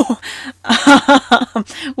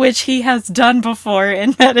 which he has done before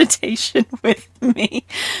in meditation with me.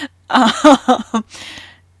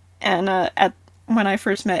 When I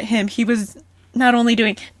first met him, he was not only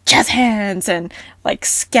doing jazz hands and, like,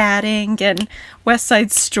 scatting and West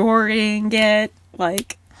Side Storying it,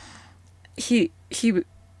 like,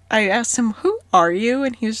 I asked him, who are you?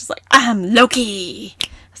 And he was just like, I'm Loki. I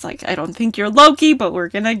was like, I don't think you're Loki, but we're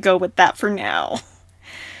gonna go with that for now.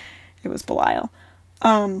 It was Belial.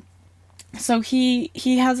 So he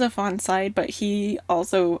has a fun side, but he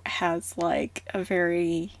also has like a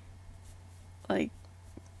very like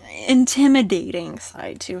intimidating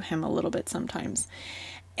side to him a little bit sometimes.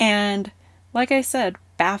 And like I said,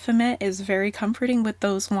 Baphomet is very comforting with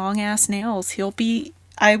those long ass nails.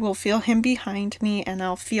 I will feel him behind me and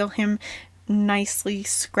I'll feel him nicely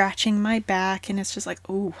scratching my back, and it's just like,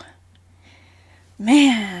 oh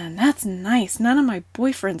man, that's nice. None of my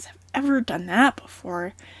boyfriends have ever done that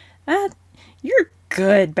before. That You're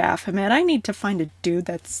good, Baphomet. I need to find a dude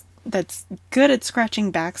that's good at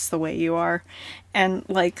scratching backs the way you are. And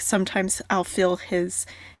like sometimes I'll feel his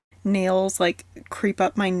nails like creep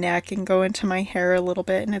up my neck and go into my hair a little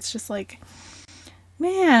bit, and it's just like,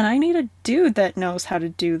 man, I need a dude that knows how to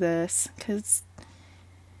do this, cuz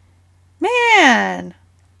man.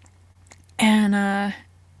 And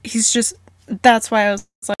he's just that's why I was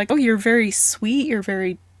like, "Oh, you're very sweet, you're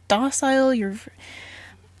very docile,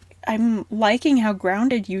 I'm liking how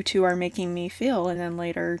grounded you two are making me feel." And then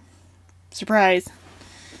later, surprise,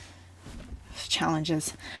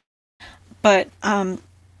 challenges. But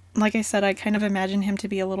like I said, I kind of imagine him to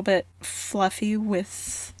be a little bit fluffy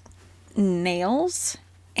with nails,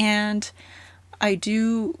 and I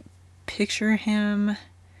do picture him.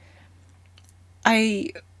 I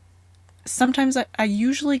sometimes I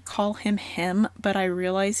usually call him, but I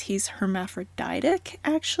realize he's hermaphroditic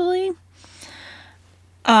actually.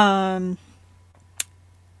 Um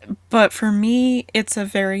but for me it's a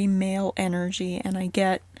very male energy, and I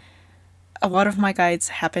get a lot of my guides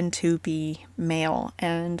happen to be male,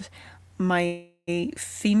 and my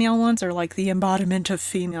female ones are like the embodiment of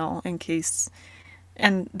female, in case,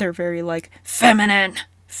 and they're very like feminine,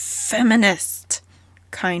 feminist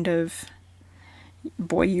kind of,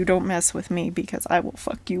 boy, you don't mess with me because I will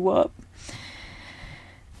fuck you up.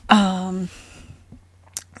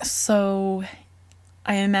 So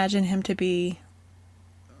I imagine him to be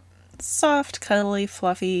soft, cuddly,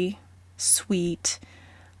 fluffy, sweet.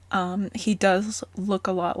 He does look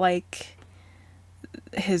a lot like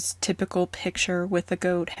his typical picture with the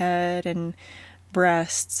goat head and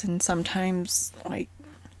breasts, and sometimes, like,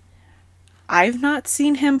 I've not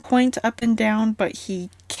seen him point up and down, but he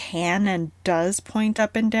can and does point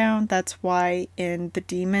up and down. That's why in the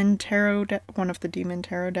Demon Tarot one of the Demon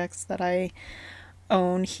Tarot decks that I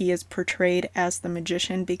own, he is portrayed as the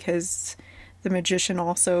magician, because the magician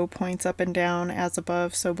also points up and down, as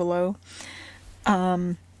above, so below.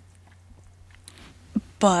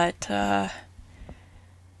 But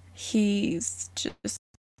he's just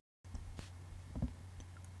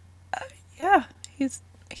yeah, he's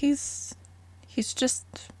just,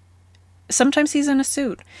 sometimes he's in a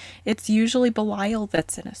suit. It's usually Belial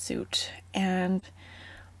that's in a suit, and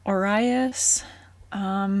Orias,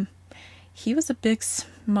 he was a big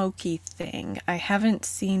smoky thing. I haven't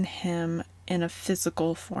seen him in a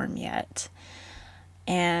physical form yet.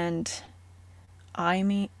 And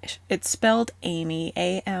it's spelled Amy,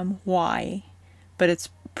 A-M-Y, but it's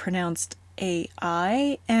pronounced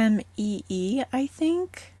A-I-M-E-E, I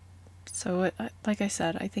think. So, like I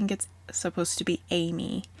said, I think it's supposed to be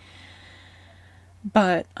Amy.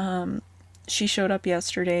 But she showed up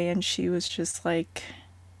yesterday and she was just like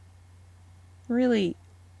really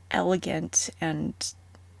elegant, and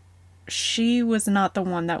she was not the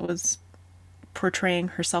one that was portraying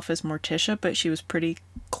herself as Morticia, but she was pretty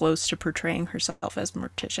close to portraying herself as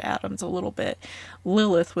Morticia Addams a little bit.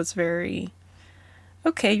 Lilith was very,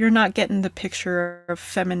 okay, you're not getting the picture of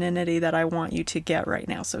femininity that I want you to get right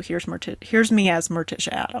now, so here's me as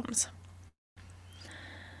Morticia Addams.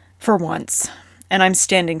 For once. And I'm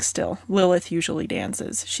standing still. Lilith usually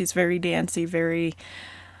dances. She's very dancey, very,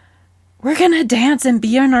 we're gonna dance and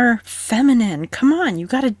be in our feminine. Come on, you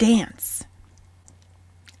gotta dance.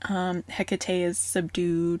 Hecate is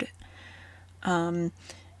subdued.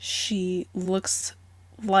 She looks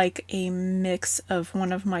like a mix of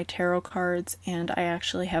one of my tarot cards, and I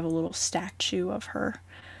actually have a little statue of her.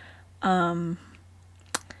 And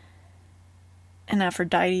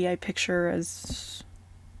Aphrodite I picture as,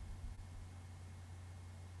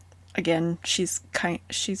 again, she's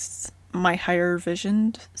my higher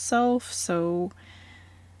visioned self, so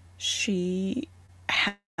she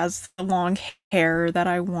has the long hair that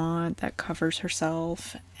I want that covers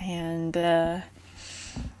herself, and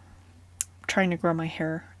trying to grow my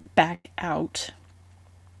hair back out.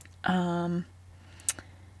 And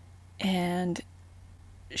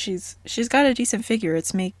she's got a decent figure.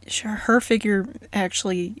 Her figure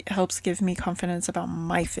actually helps give me confidence about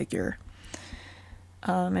my figure.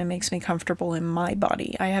 It makes me comfortable in my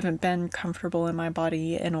body. I haven't been comfortable in my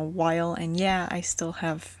body in a while, and yeah, I still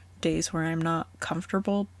have days where I'm not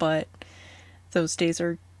comfortable, but those days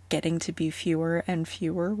are getting to be fewer and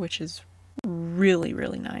fewer, which is really,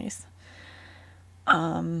 really nice.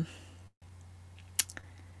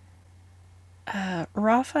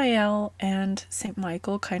 Raphael and St.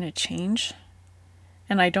 Michael kind of change,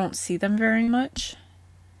 and I don't see them very much,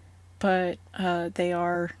 but they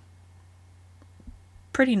are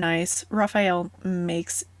pretty nice. Raphael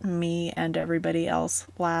makes me and everybody else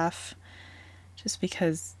laugh just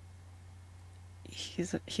because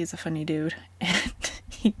he's a funny dude, and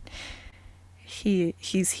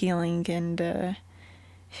he's healing, and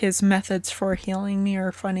his methods for healing me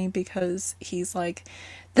are funny because he's like,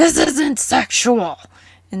 "This isn't sexual,"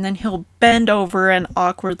 and then he'll bend over and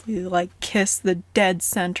awkwardly like kiss the dead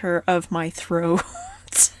center of my throat.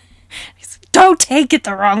 He's like, "Don't take it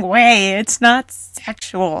the wrong way. It's not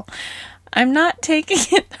sexual." I'm not taking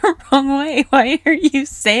it the wrong way. Why are you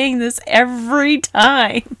saying this every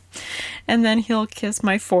time? And then he'll kiss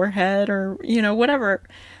my forehead or, whatever.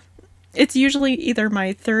 It's usually either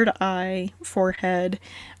my third eye, forehead,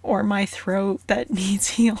 or my throat that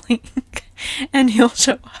needs healing. And he'll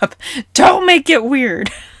show up. Don't make it weird.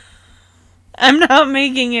 I'm not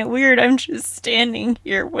making it weird. I'm just standing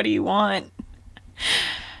here. What do you want?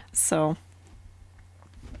 So,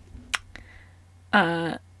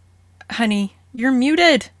 honey, you're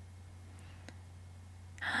muted.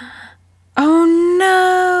 Oh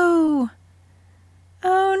no.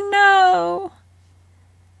 Oh no.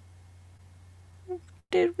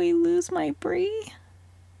 Did we lose my Brie?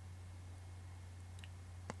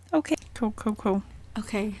 Okay, cool.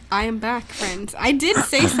 Okay, I am back, friends. I did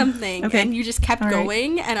say something, Okay. and you just kept All right.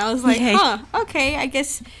 going, and I was like, Yay. okay, I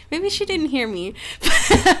guess maybe she didn't hear me.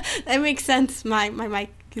 That makes sense. My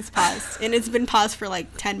mic is paused, and it's been paused for like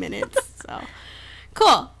 10 minutes, so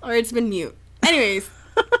cool. Or it's been mute. Anyways,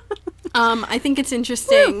 I think it's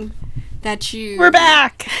interesting that you... We're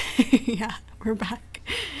back! Yeah, we're back.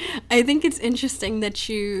 I think it's interesting that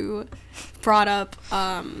you brought up,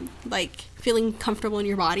 like, feeling comfortable in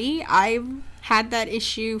your body. I've had that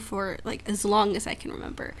issue for, like, as long as I can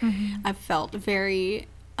remember. Mm-hmm. I've felt very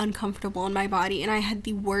uncomfortable in my body, and I had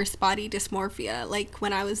the worst body dysmorphia. Like,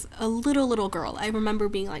 when I was a little girl, I remember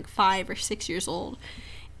being, like, 5 or 6 years old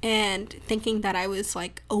and thinking that I was,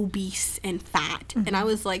 like, obese and fat, Mm-hmm. and I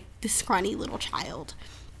was, like, this scrawny little child.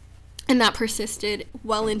 And that persisted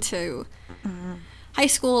well into... high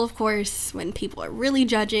school, of course, when people are really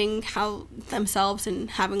judging how themselves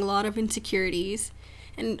and having a lot of insecurities.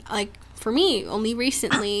 And, like, for me, only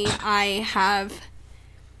recently, I have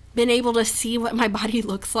been able to see what my body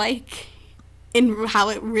looks like and how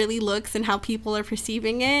it really looks and how people are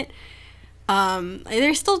perceiving it.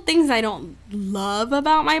 There's still things I don't love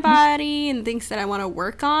about my body and things that I want to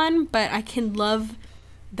work on, but I can love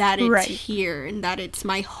that it's Right. here and that it's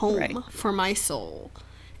my home Right. for my soul.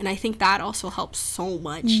 And I think that also helps so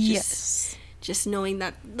much. Yes. Just knowing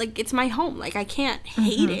that, like, it's my home. Like, I can't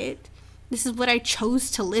hate Mm-hmm. it. This is what I chose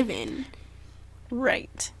to live in.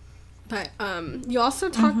 Right. But you also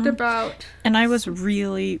talked about... And I was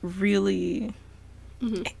really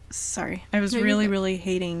Mhm. sorry. I was No, you're really, good. really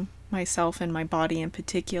hating myself and my body in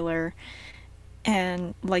particular.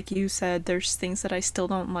 And like you said, there's things that I still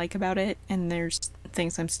don't like about it, and there's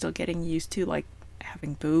things I'm still getting used to, like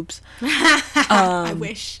having boobs. I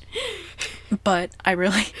wish. But I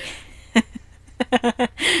really...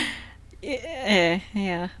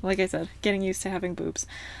 yeah, like I said, getting used to having boobs.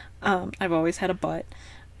 I've always had a butt.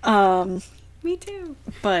 Me too.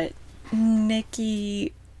 But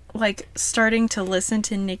Nikki, like, starting to listen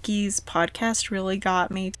to Nikki's podcast really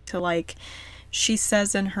got me to, like, she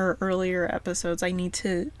says in her earlier episodes, I need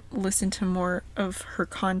to listen to more of her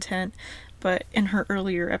content, but in her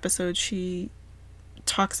earlier episodes, she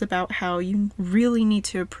talks about how you really need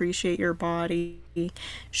to appreciate your body.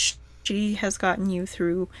 She has gotten you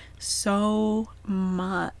through so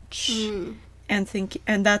much. And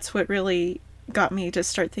that's what really got me to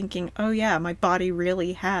start thinking, oh yeah, my body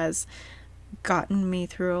really has gotten me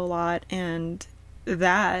through a lot, and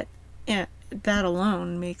that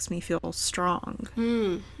alone makes me feel strong.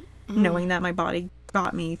 Knowing that my body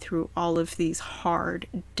got me through all of these hard,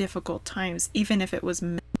 difficult times, even if it was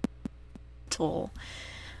mental,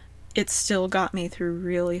 it still got me through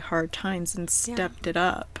really hard times and stepped it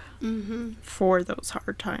up for those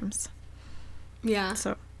hard times. Yeah,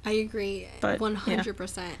 So I agree. But,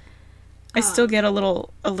 100%. I still get a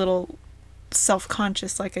little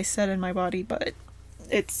self-conscious, like I said, in my body, but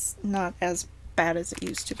it's not as bad as it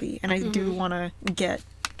used to be. And I do want to get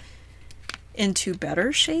into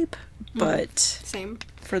better shape, but Same.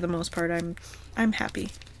 for the most part, I'm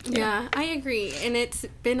happy. Yeah, I agree. And it's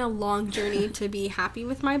been a long journey to be happy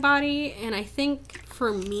with my body. And I think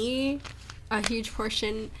for me, a huge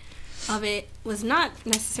portion of it was not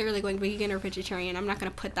necessarily going vegan or vegetarian. I'm not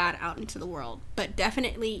going to put that out into the world, but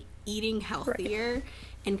definitely eating healthier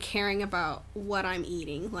and caring about what I'm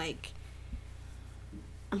eating. Like,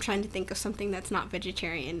 I'm trying to think of something that's not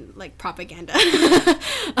vegetarian, like propaganda.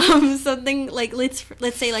 Something like, let's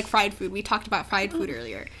say like fried food. We talked about fried food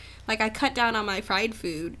earlier. Like, I cut down on my fried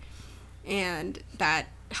food, and that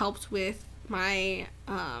helped with my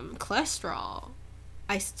cholesterol.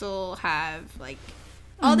 I still have like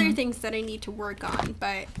other things that I need to work on,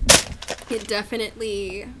 but it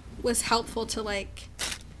definitely was helpful to like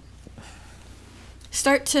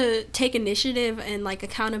start to take initiative and like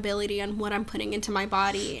accountability on what I'm putting into my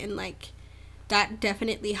body, and like that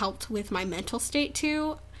definitely helped with my mental state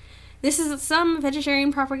too. This is some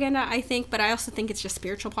vegetarian propaganda, I think, but I also think it's just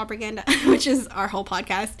spiritual propaganda, which is our whole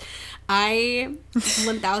podcast. I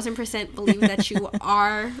 1000% believe that you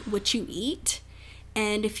are what you eat.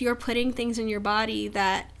 And if you're putting things in your body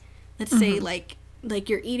that, let's say, like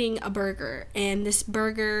you're eating a burger, and this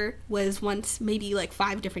burger was once maybe like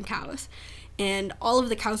 5 different cows, and all of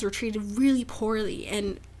the cows were treated really poorly,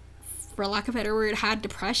 and for lack of a better word, had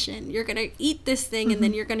depression. You're going to eat this thing, and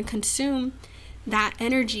then you're going to consume that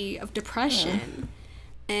energy of depression.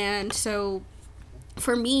 And so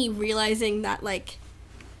for me, realizing that like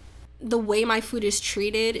the way my food is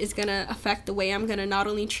treated is going to affect the way I'm going to not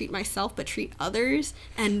only treat myself but treat others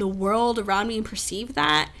and the world around me, and perceive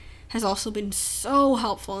that, has also been so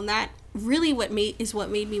helpful. And that really what made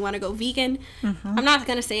me want to go vegan. I'm not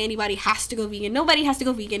going to say anybody has to go vegan. Nobody has to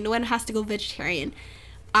go vegan. No one has to go vegetarian.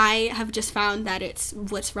 I have just found that it's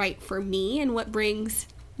what's right for me and what brings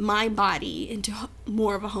my body into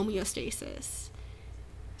more of a homeostasis.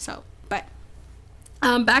 So, but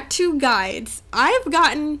back to guides. I've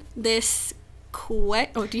gotten this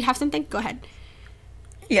oh, do you have something? Go ahead.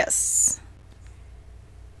 Yes.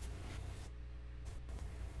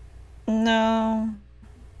 No.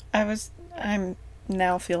 I'm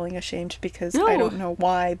now feeling ashamed because I don't know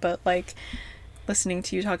why, but like listening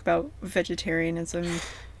to you talk about vegetarianism,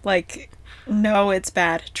 like, no, it's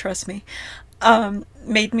bad, trust me.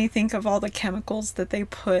 Made me think of all the chemicals that they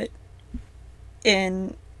put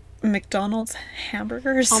in McDonald's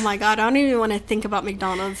hamburgers. Oh my god, I don't even want to think about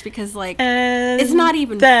McDonald's because like it's not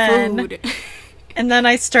even food. And then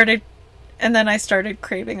I started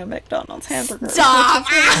craving a McDonald's hamburger. Stop.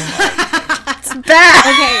 It's bad.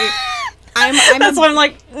 Okay. That's why I'm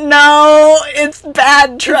like, no, it's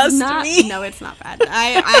bad, trust me. No, it's not bad.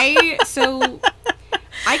 So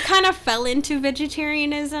I kind of fell into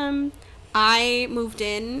vegetarianism. I moved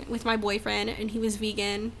in with my boyfriend, and he was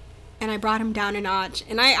vegan, and I brought him down a notch.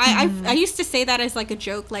 And I used to say that as like a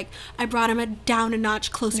joke, like I brought him down a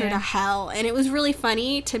notch closer to hell, and it was really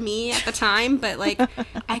funny to me at the time, but like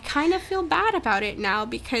I kind of feel bad about it now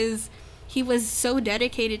because he was so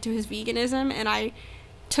dedicated to his veganism, and I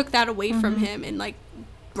took that away from him and like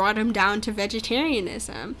brought him down to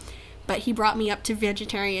vegetarianism. But he brought me up to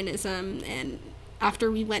vegetarianism, and after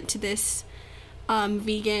we went to this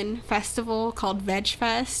vegan festival called Veg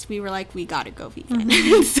Fest, we were like, we gotta go vegan.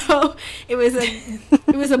 So it was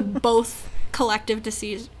a both collective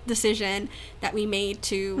decision that we made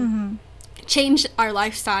to change our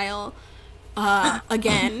lifestyle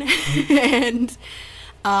again. And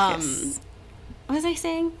what was I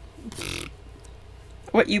saying?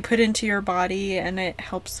 What you put into your body, and it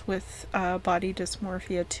helps with body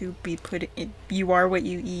dysmorphia to be put in. You are what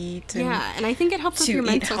you eat. And and I think it helps with your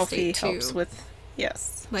mental state too. Helps with,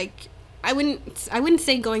 yes. Like I wouldn't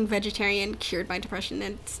say going vegetarian cured my depression.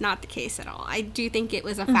 That's not the case at all. I do think it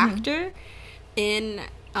was a factor in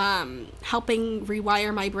helping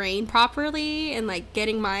rewire my brain properly, and like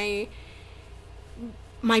getting my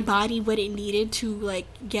body what it needed to like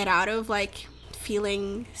get out of like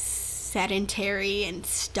feeling sedentary and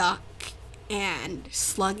stuck and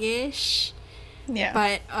sluggish.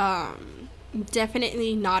 But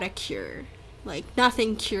definitely not a cure. Like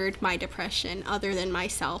nothing cured my depression other than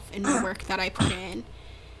myself and the work that I put in.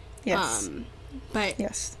 But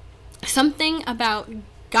something about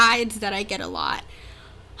guides that I get a lot.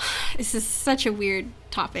 This is such a weird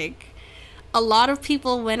topic. A lot of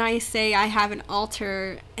people, when I say I have an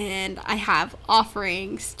altar and I have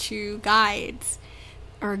offerings to guides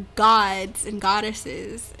or gods and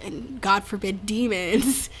goddesses and, God forbid,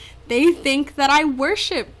 demons, they think that I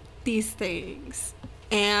worship these things.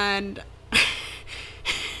 And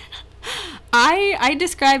I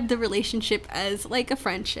describe the relationship as like a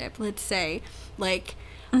friendship, let's say. Like,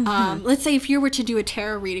 let's say if you were to do a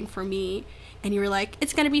tarot reading for me and you were like,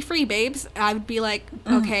 it's going to be free, babes, I would be like,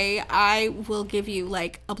 okay, I will give you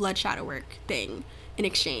like a blood shadow work thing. in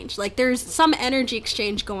exchange. Like, there's some energy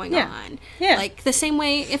exchange going on. Yeah. Like, the same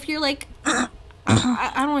way if you're, like, I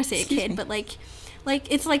don't want to say a kid, but, like,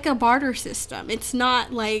 it's like a barter system. It's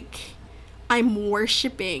not like I'm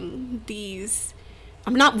worshiping these...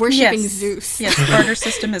 I'm not worshiping Zeus. Yes, barter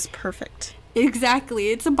system is perfect. Exactly.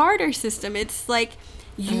 It's a barter system. It's like,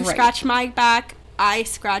 you scratch my back, I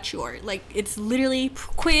scratch yours. Like, it's literally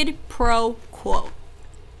quid pro quo.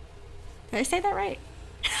 Did I say that right?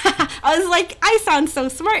 I was like, I sound so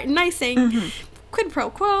smart and nice saying quid pro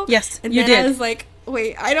quo. Yes, and you then did. I was like,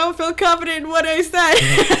 wait, I don't feel confident in what I said.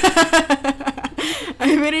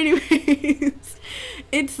 But anyways,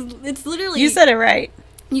 it's literally... You said it right.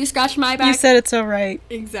 You scratch my back. You said it so right.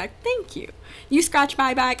 Exact. Thank you. You scratch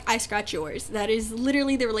my back, I scratch yours. That is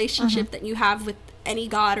literally the relationship that you have with any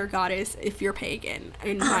god or goddess if you're pagan,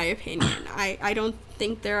 in my opinion. I don't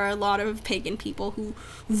think there are a lot of pagan people who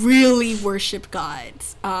really worship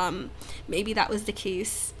gods. Maybe that was the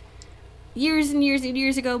case years and years and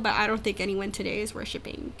years ago, but I don't think anyone today is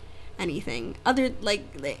worshiping anything other, like,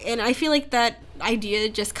 and I feel like that idea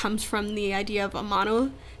just comes from the idea of a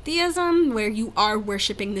monotheism, where you are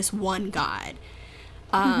worshiping this one god.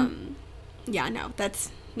 Yeah, no,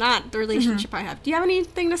 that's not the relationship I have. Do you have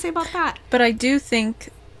anything to say about that? But I do think...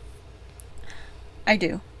 I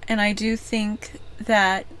do. And I do think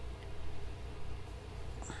that...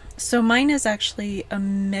 So mine is actually a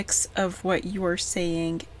mix of what you're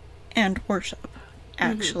saying and worship,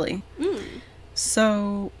 actually.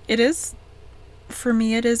 So it is... For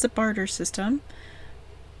me, it is a barter system.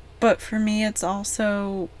 But for me, it's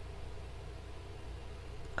also...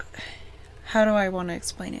 How do I want to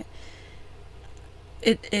explain it?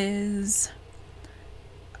 It is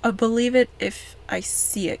a believe it if I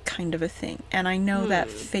see it kind of a thing. And I know that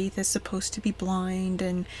faith is supposed to be blind,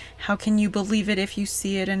 and how can you believe it if you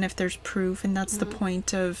see it and if there's proof? And that's the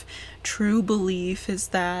point of true belief, is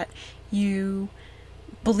that you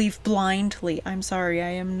believe blindly. I'm sorry, I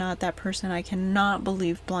am not that person. I cannot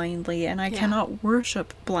believe blindly, and I cannot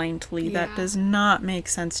worship blindly. That does not make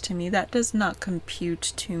sense to me. That does not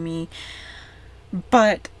compute to me.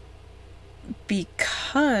 But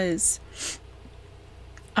because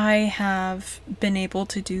I have been able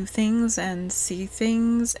to do things and see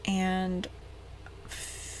things and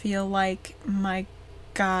feel like my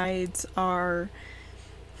guides are...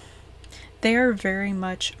 They are very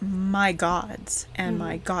much my gods and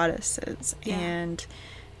my goddesses. And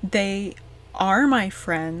they are my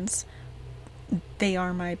friends. They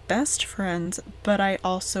are my best friends, but I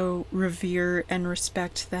also revere and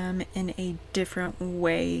respect them in a different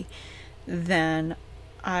way than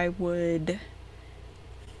I would...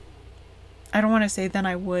 I don't want to say than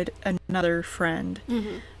I would another friend.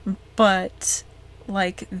 But,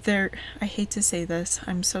 like, I hate to say this.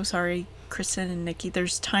 I'm so sorry, Kristen and Nikki.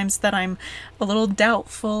 There's times that I'm a little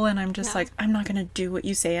doubtful, and I'm just like, I'm not going to do what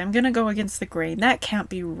you say. I'm going to go against the grain. That can't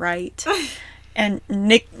be right. And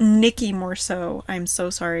Nikki more so, I'm so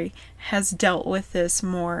sorry, has dealt with this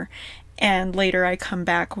more. And later I come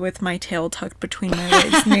back with my tail tucked between my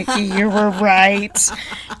legs. Nikki, you were right.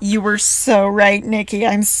 You were so right, Nikki.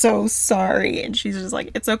 I'm so sorry. And she's just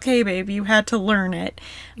like, it's okay, babe. You had to learn it.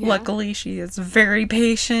 Yeah. Luckily, she is very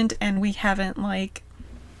patient, and we haven't, like...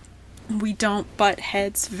 We don't butt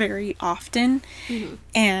heads very often.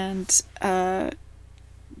 And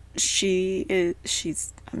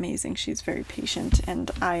she's amazing. She's very patient,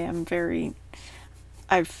 and I am very...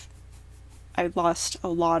 I lost a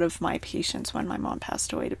lot of my patience when my mom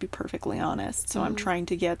passed away, to be perfectly honest. So I'm trying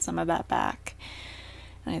to get some of that back.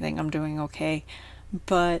 And I think I'm doing okay.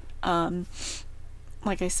 But,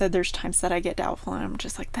 like I said, there's times that I get doubtful and I'm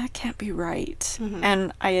just like, that can't be right.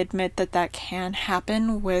 And I admit that that can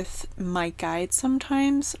happen with my guides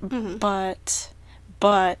sometimes. But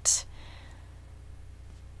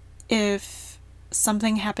if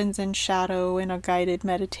something happens in shadow in a guided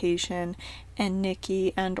meditation and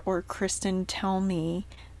Nikki and or Kristen tell me,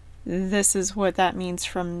 this is what that means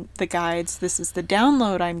from the guides, this is the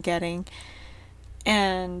download I'm getting,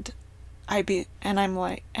 and I'm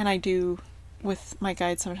like, and I do with my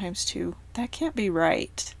guides sometimes too, that can't be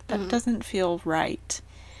right, that doesn't feel right,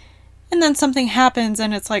 and then something happens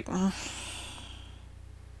and it's like,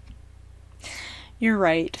 you're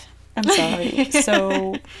right, I'm sorry.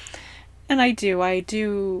 So, and I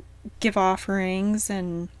do give offerings,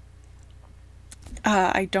 and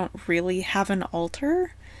I don't really have an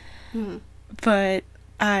altar, but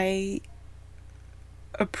I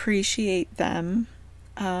appreciate them.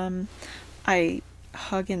 I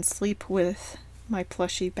hug and sleep with my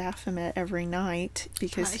plushy Baphomet every night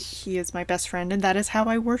because he is my best friend, and that is how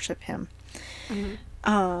I worship him.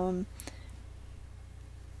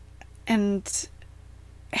 And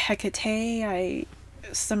Hecate,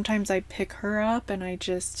 sometimes I pick her up and I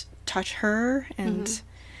just touch her and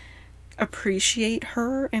appreciate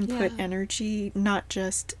her and put energy not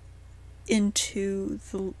just into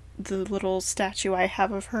the little statue I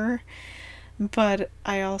have of her, but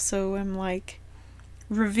I also am like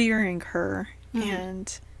revering her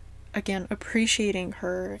and again appreciating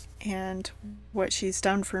her and what she's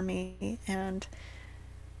done for me. And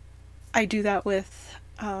I do that with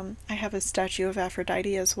I have a statue of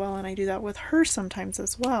Aphrodite as well, and I do that with her sometimes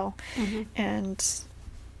as well. And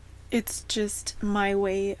it's just my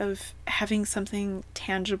way of having something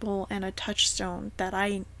tangible and a touchstone that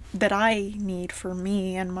I need for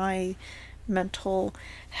me and my mental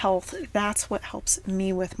health. That's what helps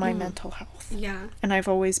me with my mental health. Yeah. And I've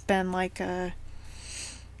always been like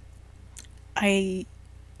I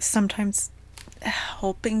sometimes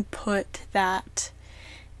helping put that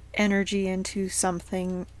energy into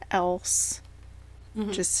something else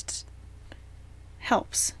just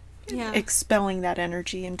helps. Yeah. Expelling that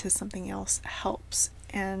energy into something else helps.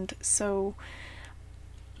 And so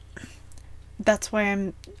that's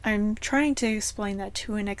why I'm trying to explain that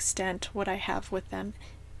to an extent. What I have with them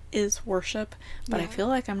is worship, but I feel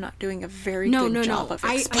like I'm not doing a very good job of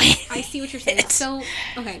explaining. I see what you're saying. So,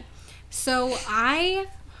 okay. So I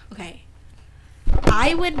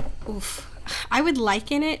would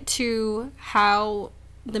liken it to how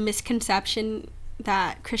the misconception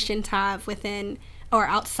that Christians have within or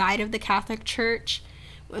outside of the Catholic Church,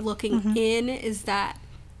 looking in, is that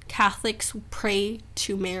Catholics pray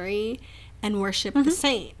to Mary and worship the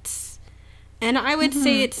saints. And I would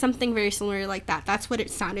say it's something very similar like that. That's what it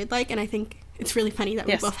sounded like, and I think it's really funny that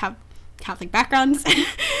we both have Catholic backgrounds.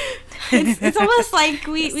 It's almost like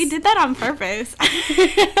we did that on purpose.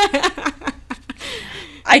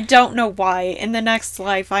 I don't know why. In the next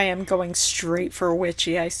life, I am going straight for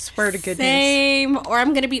witchy. I swear to goodness. Same. Or I'm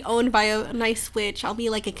going to be owned by a nice witch. I'll be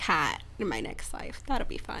like a cat in my next life. That'll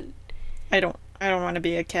be fun. I don't want to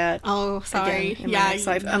be a cat. Oh, sorry. Again, in my next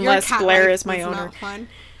life, unless Blair is my owner. Not fun.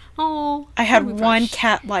 Oh, I had one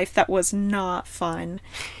cat life that was not fun,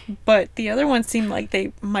 but the other ones seemed like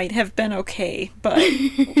they might have been okay. But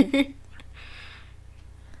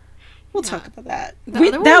we'll talk about that.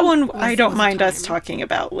 That one I don't mind us talking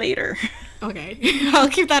about later. Okay, I'll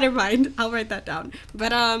keep that in mind. I'll write that down.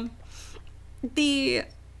 But I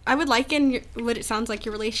would liken what it sounds like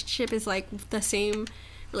your relationship is like the same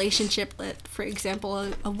relationship that, for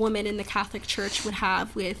example, a woman in the Catholic Church would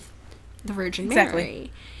have with the Virgin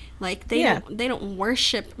Mary. Like they don't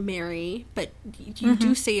worship Mary, but you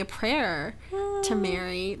do say a prayer to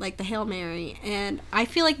Mary, like the Hail Mary. And I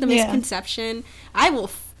feel like the misconception, I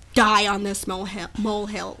will die on this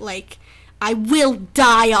molehill. Like, I will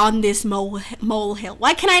die on this molehill.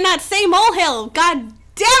 Why can I not say molehill? God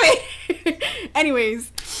damn it!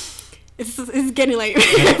 Anyways, it's getting late.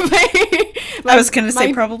 I was gonna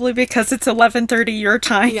say probably because it's 11:30 your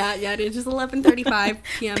time. Yeah, it is just 11:35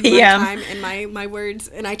 p.m. my time, and my words.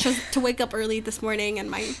 And I chose to wake up early this morning,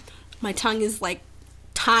 and my tongue is like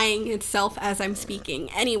tying itself as I'm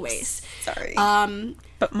speaking. Anyways, sorry.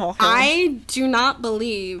 But molehill. I do not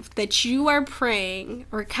believe that you are praying,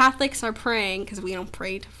 or Catholics are praying, because we don't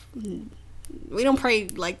pray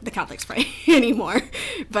like the Catholics pray anymore.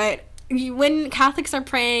 But when Catholics are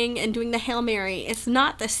praying and doing the Hail Mary, it's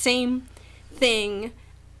not the same thing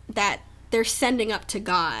that they're sending up to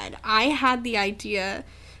God. I had the idea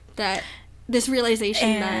that this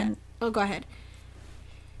realization that... Oh, go ahead.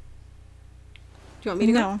 Do you want me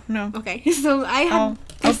to go? No. Okay. So I had...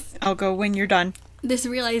 I'll go when you're done. This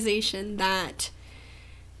realization that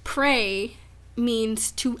pray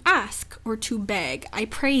means to ask or to beg. I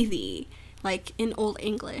pray thee, like in Old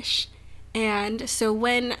English. And so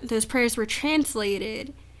when those prayers were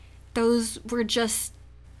translated, those were just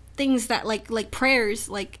things that like prayers,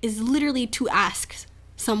 like, is literally to ask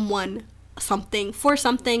someone something, for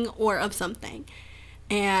something, or of something.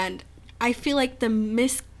 And I feel like the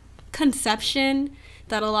misconception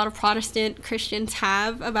that a lot of Protestant Christians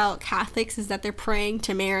have about Catholics is that they're praying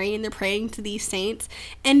to Mary and they're praying to these saints,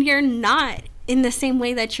 and you're not, in the same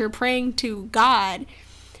way that you're praying to God.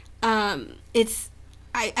 I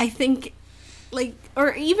think, like,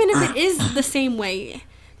 or even if it is the same way,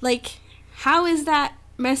 like, how is that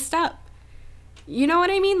messed up? You know what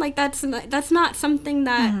I mean? Like, that's not something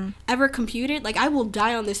that ever computed. Like, I will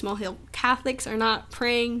die on this molehill. Catholics are not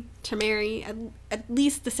praying to Mary at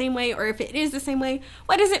least the same way, or if it is the same way,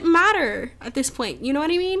 what does it matter at this point? You know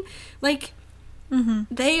what I mean? Like,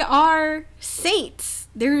 they are saints.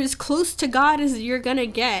 They're as close to God as you're gonna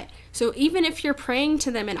get. So even if you're praying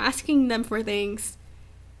to them and asking them for things,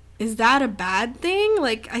 is that a bad thing?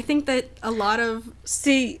 Like, I think that a lot of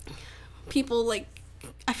people, like,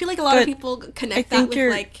 I feel like a lot of people connect that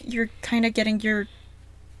with, like... you're kind of getting your...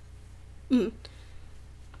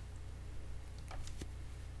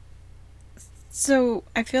 So,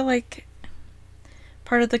 I feel like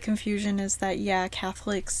part of the confusion is that, yeah,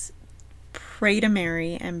 Catholics pray to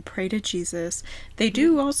Mary and pray to Jesus. They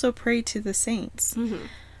do also pray to the saints.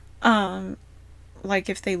 Like,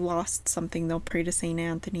 if they lost something, they'll pray to Saint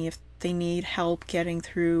Anthony. If they need help getting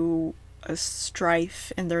through a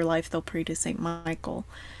strife in their life, they'll pray to Saint Michael.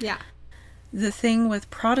 Yeah. The thing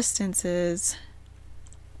with Protestants is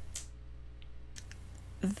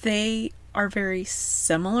they are very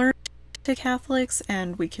similar to Catholics,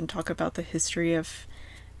 and we can talk about the history of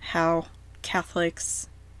how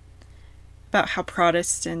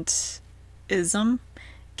Protestantism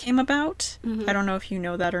came about. I don't know if you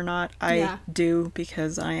know that or not. I do,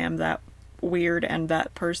 because I am that weird and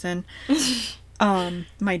that person.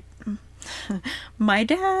 My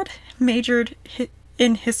dad majored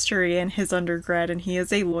in history in his undergrad, and he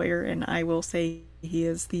is a lawyer, and I will say he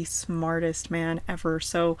is the smartest man ever.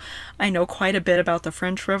 So I know quite a bit about the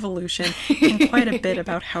French Revolution and quite a bit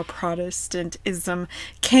about how Protestantism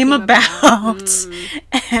came about.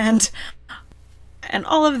 And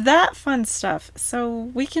all of that fun stuff.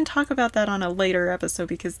 So we can talk about that on a later episode,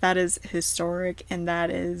 because that is historic and that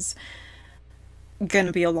is going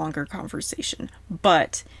to be a longer conversation.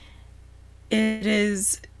 But it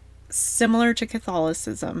is similar to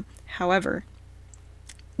Catholicism. However,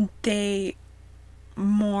 they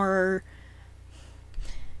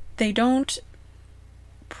don't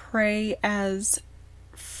pray as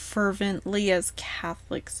fervently as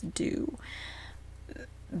Catholics do.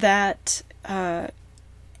 That,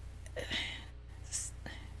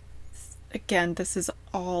 again, this is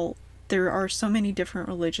all, there are so many different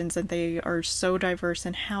religions and they are so diverse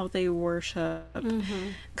in how they worship.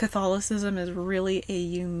 Catholicism is really a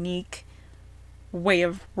unique way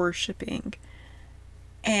of worshiping.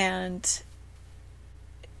 And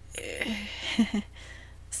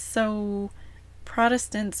so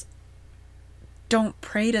Protestants don't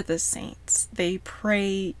pray to the saints. They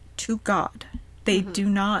pray to God. They do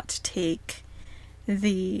not take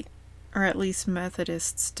or at least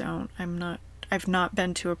Methodists don't. I've not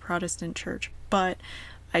been to a Protestant church, but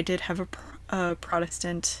I did have a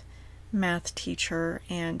Protestant math teacher,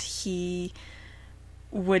 and he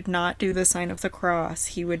would not do the sign of the cross.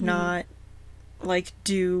 He would not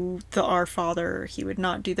do the Our Father. He would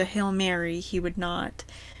not do the Hail Mary. He would not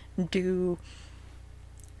do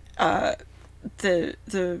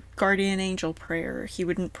the guardian angel prayer. He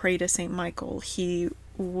wouldn't pray to Saint Michael. He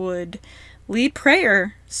would lead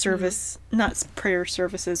prayer service, not prayer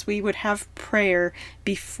services. We would have prayer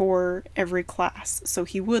before every class. So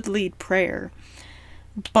he would lead prayer.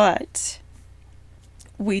 But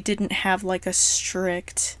we didn't have like a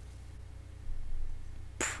strict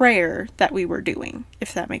prayer that we were doing,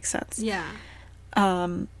 if that makes sense. Yeah.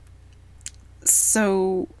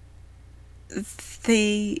 So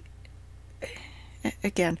they,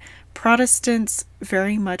 again, Protestants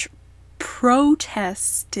very much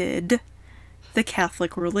protested the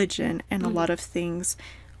Catholic religion and a lot of things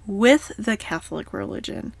with the Catholic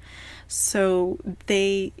religion. So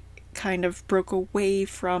they kind of broke away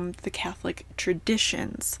from the Catholic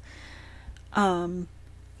traditions.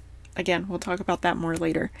 Again, we'll talk about that more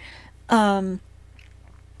later.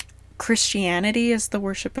 Christianity is the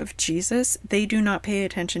worship of Jesus. They do not pay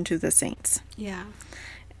attention to the saints. Yeah.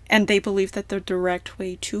 And they believe that the direct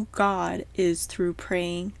way to God is through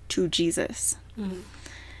praying to Jesus.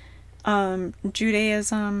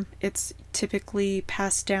 Judaism, it's typically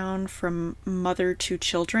passed down from mother to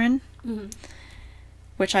children,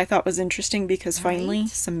 which I thought was interesting because finally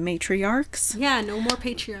some matriarchs. Yeah, no more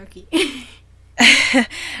patriarchy.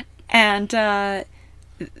 And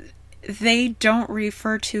they don't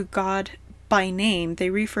refer to God by name. They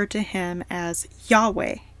refer to him as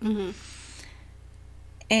Yahweh.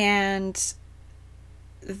 And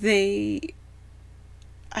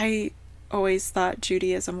I always thought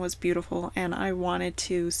Judaism was beautiful, and I wanted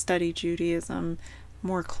to study Judaism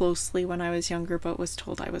more closely when I was younger, but was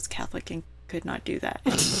told I was Catholic and could not do that.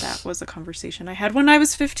 And that was a conversation I had when I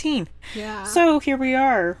was 15. Yeah. So here we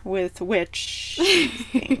are with witch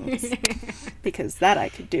things, because that I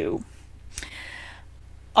could do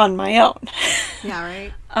on my own. Yeah,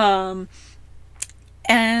 right.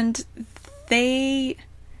 And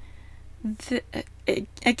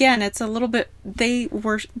again, it's a little bit, they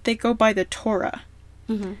go by the Torah.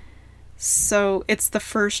 So it's the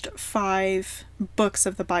first 5 books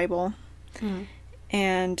of the Bible.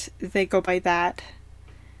 And they go by that.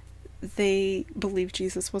 they believe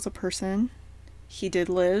Jesus was a person. He did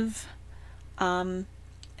live.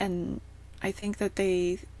 And I think that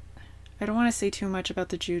I don't want to say too much about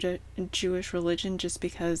the Jewish religion just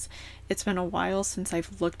because it's been a while since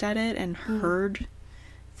I've looked at it and heard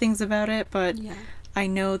things about it, but I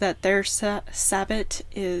know that their Sabbath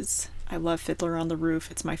is, I love Fiddler on the Roof.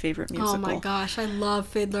 It's my favorite musical. Oh my gosh, I love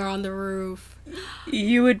Fiddler on the Roof.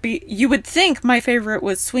 You would think my favorite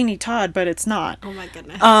was Sweeney Todd, but it's not. Oh my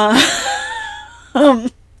goodness.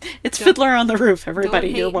 It's Fiddler on the Roof, everybody.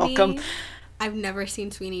 You're welcome. I've never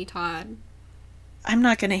seen Sweeney Todd. I'm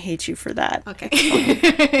not gonna hate you for that.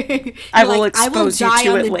 Okay. I will expose you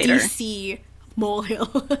to it later. DC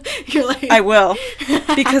molehill. You're like, I will,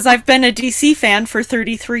 because I've been a DC fan for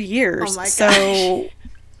 33 years. Oh my gosh.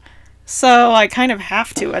 So I kind of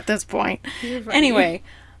have to at this point. Anyway,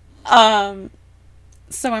 so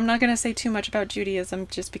I'm not gonna say too much about Judaism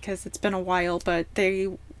just because it's been a while, but they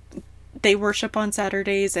worship on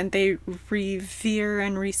Saturdays and they revere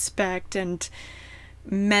and respect and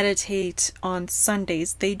meditate on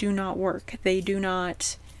Sundays. They do not work. They do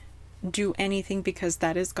not do anything because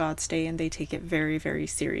that is God's day and they take it very, very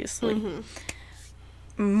seriously.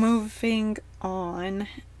 Moving on.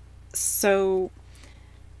 So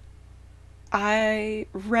I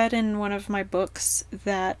read in one of my books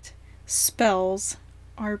that spells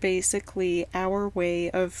are basically our way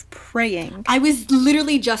of praying. I was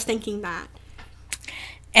literally just thinking that.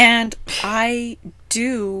 And I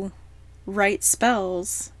do write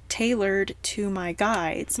spells tailored to my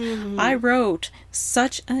guides. I wrote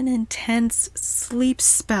such an intense sleep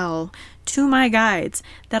spell to my guides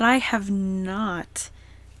that I have not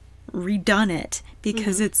redone it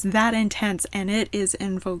because it's that intense, and it is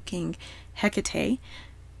invoking Hecate,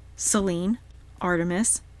 Selene,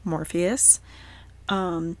 Artemis, Morpheus,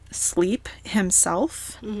 Sleep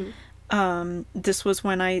himself. This was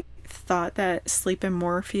when I thought that Sleep and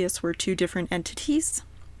Morpheus were two different entities,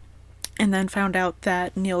 and then found out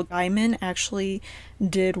that Neil Gaiman actually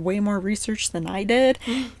did way more research than I did,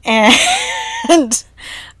 and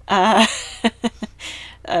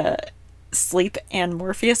Sleep and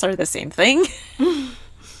Morpheus are the same thing.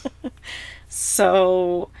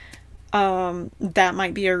 So that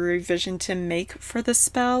might be a revision to make for the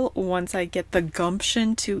spell once I get the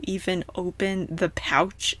gumption to even open the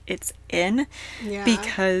pouch it's in,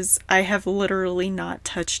 because I have literally not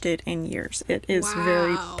touched it in years. It is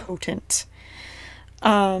very potent.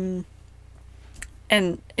 And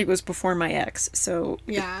it was before my ex, so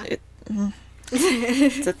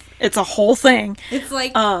it's a whole thing. It's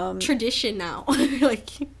like tradition now. Like,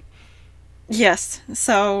 yes.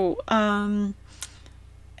 So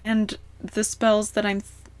and the spells that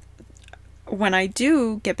when I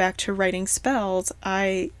do get back to writing spells,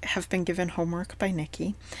 I have been given homework by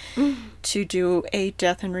Nikki to do a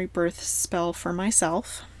death and rebirth spell for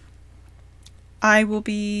myself. I will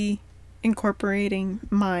be incorporating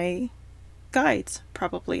my guides,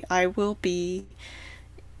 probably. I will be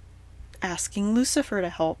asking Lucifer to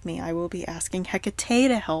help me. I will be asking Hecate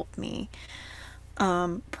to help me.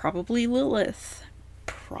 Probably Lilith.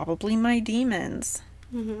 Probably my demons.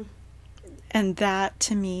 And that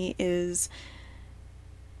to me is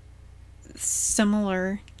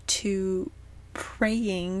similar to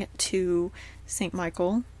praying to Saint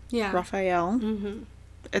Michael, Raphael,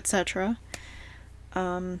 etc.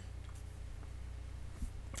 So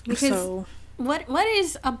what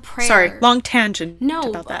is a prayer? Sorry, long tangent. No,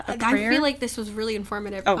 about that. I feel like this was really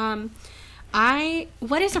informative.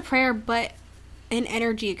 What is a prayer but an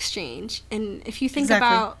energy exchange? And if you think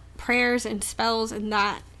about prayers and spells and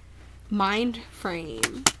that mind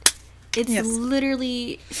frame, it's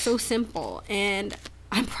literally so simple. And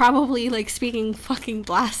I'm probably like speaking fucking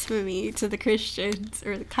blasphemy to the Christians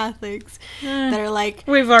or the Catholics that are like,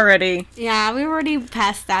 we've already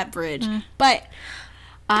passed that bridge. But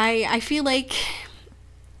I feel like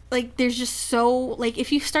there's just so, like,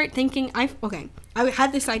 if you start thinking, I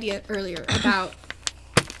had this idea earlier about,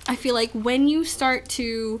 I feel like when you start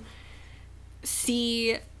to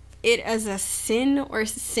see it as a sin or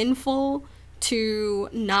sinful to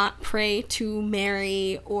not pray to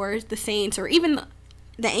Mary or the saints or even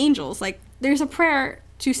the angels, like, there's a prayer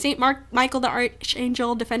to Saint Michael the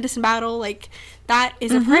Archangel, defend us in battle, like, that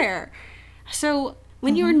is a prayer. So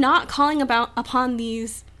when you're not calling upon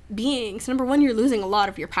these beings, number one, you're losing a lot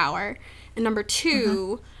of your power, and number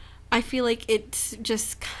two, I feel like it's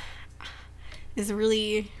just is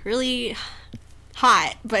really, really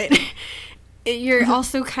hot, but you're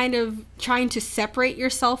also kind of trying to separate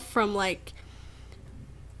yourself from, like,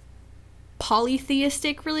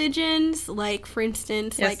 polytheistic religions, like, for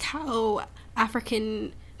instance, like how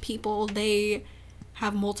African people, they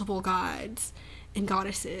have multiple gods and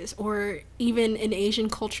goddesses, or even in Asian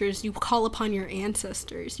cultures, you call upon your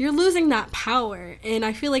ancestors. You're losing that power, and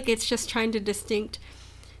I feel like it's just trying to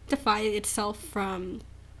distinctify itself from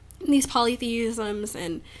these polytheisms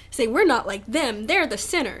and say we're not like them, they're the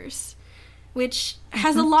sinners, which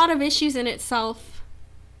has a lot of issues in itself.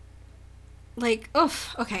 Like,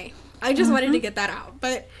 okay, I just wanted to get that out.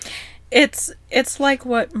 But it's like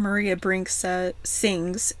what Maria Brink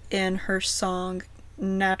sings in her song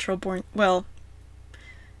Natural Born. Well,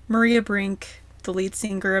 Maria Brink, the lead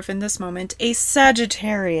singer of In This Moment, a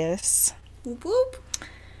Sagittarius. Whoop whoop.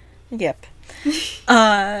 Yep.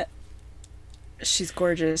 She's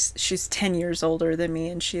gorgeous. She's 10 years older than me,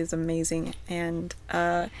 and she is amazing. And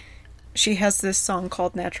she has this song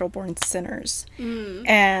called Natural Born Sinners.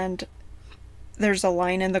 And there's a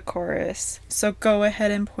line in the chorus. So go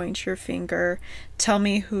ahead and point your finger. Tell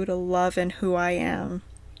me who to love and who I am.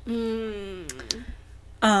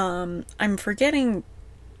 I'm forgetting...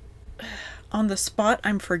 On the spot,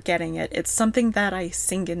 I'm forgetting it. It's something that I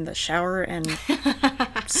sing in the shower and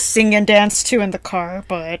sing and dance to in the car,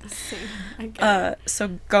 but...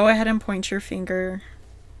 so go ahead and point your finger.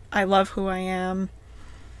 I love who I am.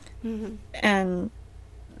 And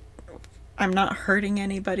I'm not hurting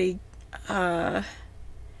anybody.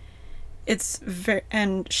 It's very...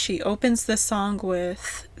 And she opens the song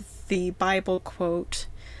with the Bible quote.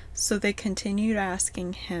 So they continued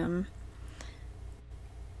asking him...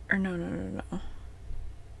 Or no.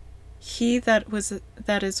 He that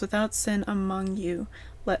is without sin among you,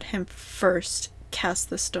 let him first cast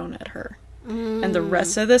the stone at her. And the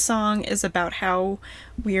rest of the song is about how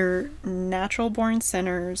we're natural born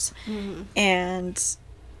sinners, and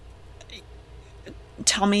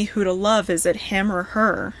tell me who to love. Is it him or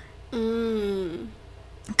her?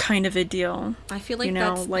 Kind of a deal. I feel like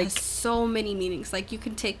that's has so many meanings. Like, you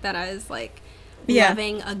can take that as like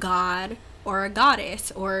loving a god or a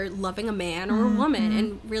goddess, or loving a man or a woman,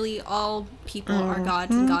 and really all people are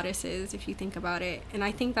gods and goddesses if you think about it. And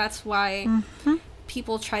I think that's why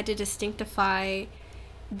people try to distinctify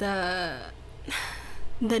the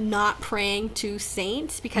not praying to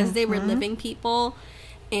saints, because they were living people,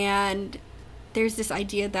 and there's this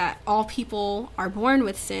idea that all people are born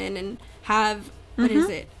with sin and have what is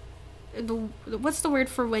it, what's the word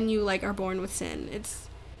for when you like are born with sin? It's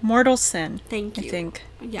mortal sin. Thank you. I think.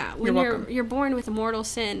 Yeah, when you're born with a mortal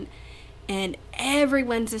sin, and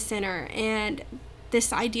everyone's a sinner, and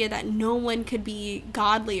this idea that no one could be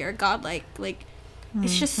godly or godlike, like,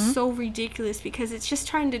 it's just so ridiculous, because it's just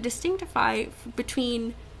trying to distinctify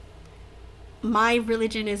between my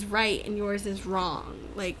religion is right and yours is wrong.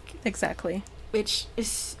 Like, exactly. Which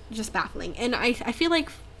is just baffling. And I feel like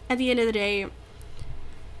at the end of the day,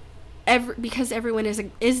 because everyone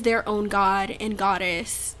is their own god and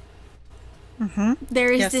goddess,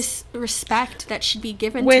 there is this respect that should be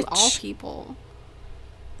given to all people.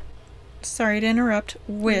 Sorry to interrupt.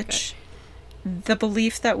 Which, the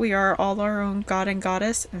belief that we are all our own god and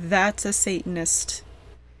goddess, that's a Satanist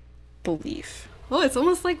belief. Oh, it's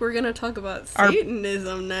almost like we're gonna talk about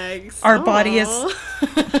Satanism next. Our body is...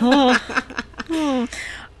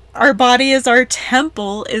 Our body is our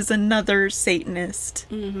temple is another Satanist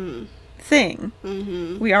thing.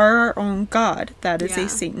 We are our own god. That is a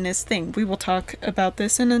Satanist thing. We will talk about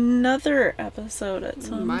this in another episode at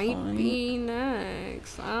some point. Might be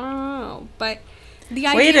next. I don't know. But the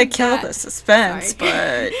idea way to kill the suspense,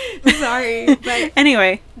 but... Sorry, but...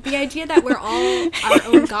 Anyway. The idea that we're all our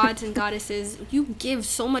own gods and goddesses, you give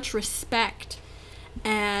so much respect.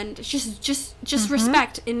 And just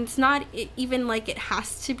respect, and it's not even like it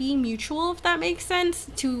has to be mutual, if that makes sense,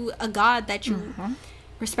 to a god that you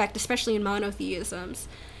respect, especially in monotheisms.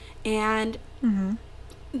 And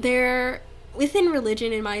there, within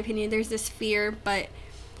religion, in my opinion, there's this fear, but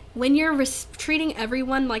when you're treating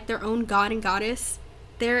everyone like their own god and goddess,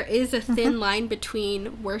 there is a thin line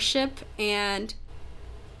between worship and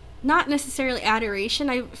not necessarily adoration.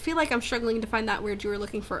 I feel like I'm struggling to find that word you were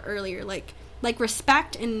looking for earlier, like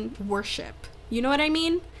respect and worship. You know what I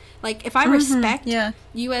mean? Like, if I respect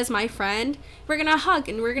you as my friend, we're gonna hug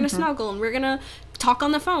and we're gonna snuggle and we're gonna talk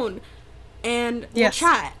on the phone and we'll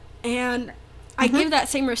chat. And I give that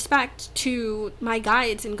same respect to my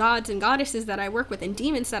guides and gods and goddesses that I work with and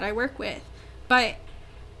demons that I work with. But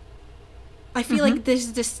I feel like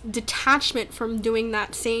there's this detachment from doing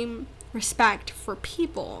that same respect for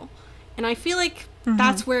people. And I feel like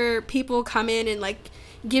that's where people come in and, like,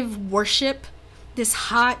 give worship this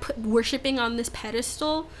high, put worshiping on this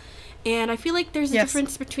pedestal. And I feel like there's a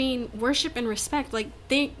difference between worship and respect. Like,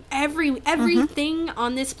 everything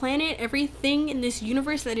on this planet, everything in this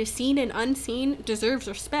universe that is seen and unseen deserves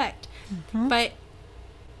respect. But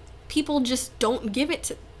people just don't give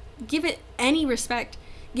it any respect,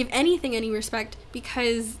 give anything any respect,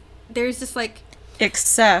 because there's this like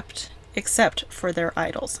except for their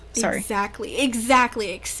idols. Sorry.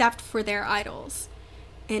 Exactly, except for their idols.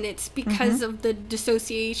 And it's because of the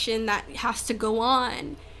dissociation that has to go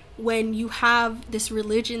on when you have this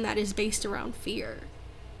religion that is based around fear.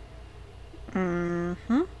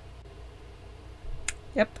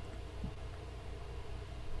 Yep.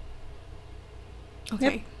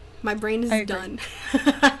 Okay. Yep. My brain is done.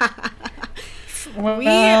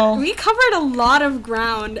 Well, we covered a lot of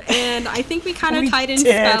ground, and I think we kind of tied in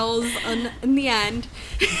spells in the end.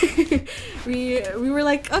 we were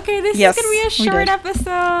like, okay, this is gonna be a short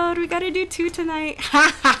episode. We gotta do 2 tonight.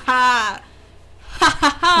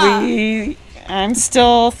 I'm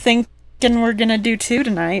still thinking we're gonna do 2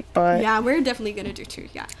 tonight, but yeah, we're definitely gonna do 2.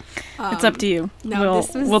 Yeah, it's up to you. No,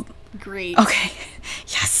 this was great. Okay.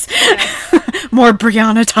 Yes. More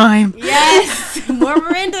Brianna time. Yes. More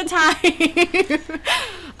Marinda time.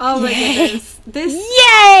 Oh my goodness.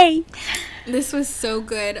 Yay! This was so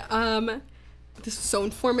good. This was so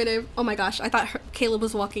informative. Oh my gosh. I thought Caleb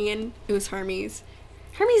was walking in. It was Hermes.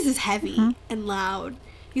 Hermes is heavy and loud.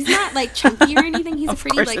 He's not like chunky or anything. He's a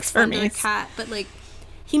pretty like slender cat, but like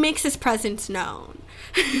he makes his presence known.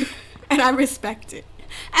 And I respect it.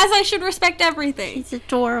 As I should respect everything. He's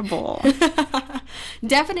adorable.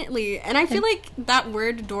 Definitely. And I feel like that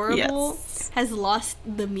word adorable has lost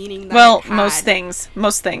the meaning that it had.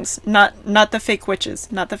 Most things. Not the fake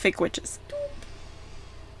witches. Not the fake witches.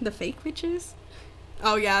 The fake witches?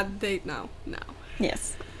 Oh yeah, no.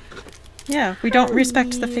 Yes. Yeah, we don't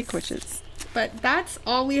respect the fake witches. But that's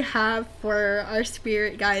all we have for our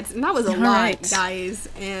spirit guides. And that was a lot, guys.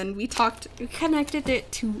 And we connected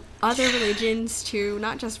it to other religions, to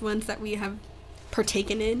not just ones that we have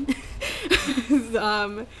partaken in.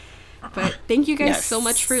 But thank you guys so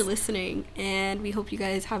much for listening. And we hope you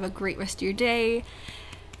guys have a great rest of your day.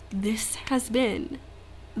 This has been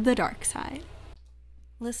The Dark Side.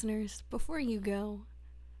 Listeners, before you go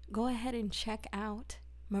ahead and check out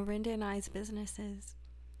Marinda and I's businesses.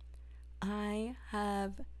 I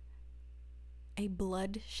have a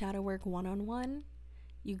blood shadow work one-on-one.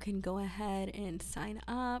 You can go ahead and sign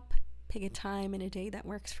up, pick a time and a day that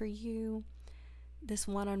works for you. This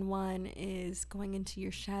one-on-one is going into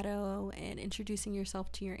your shadow and introducing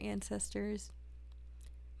yourself to your ancestors.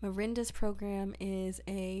 Marinda's program is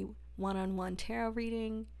a one-on-one tarot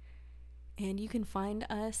reading, and you can find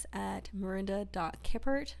us at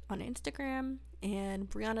marinda.kippert on Instagram and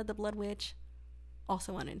Brianna the Blood Witch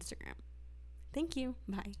also on Instagram. Thank you.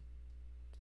 Bye.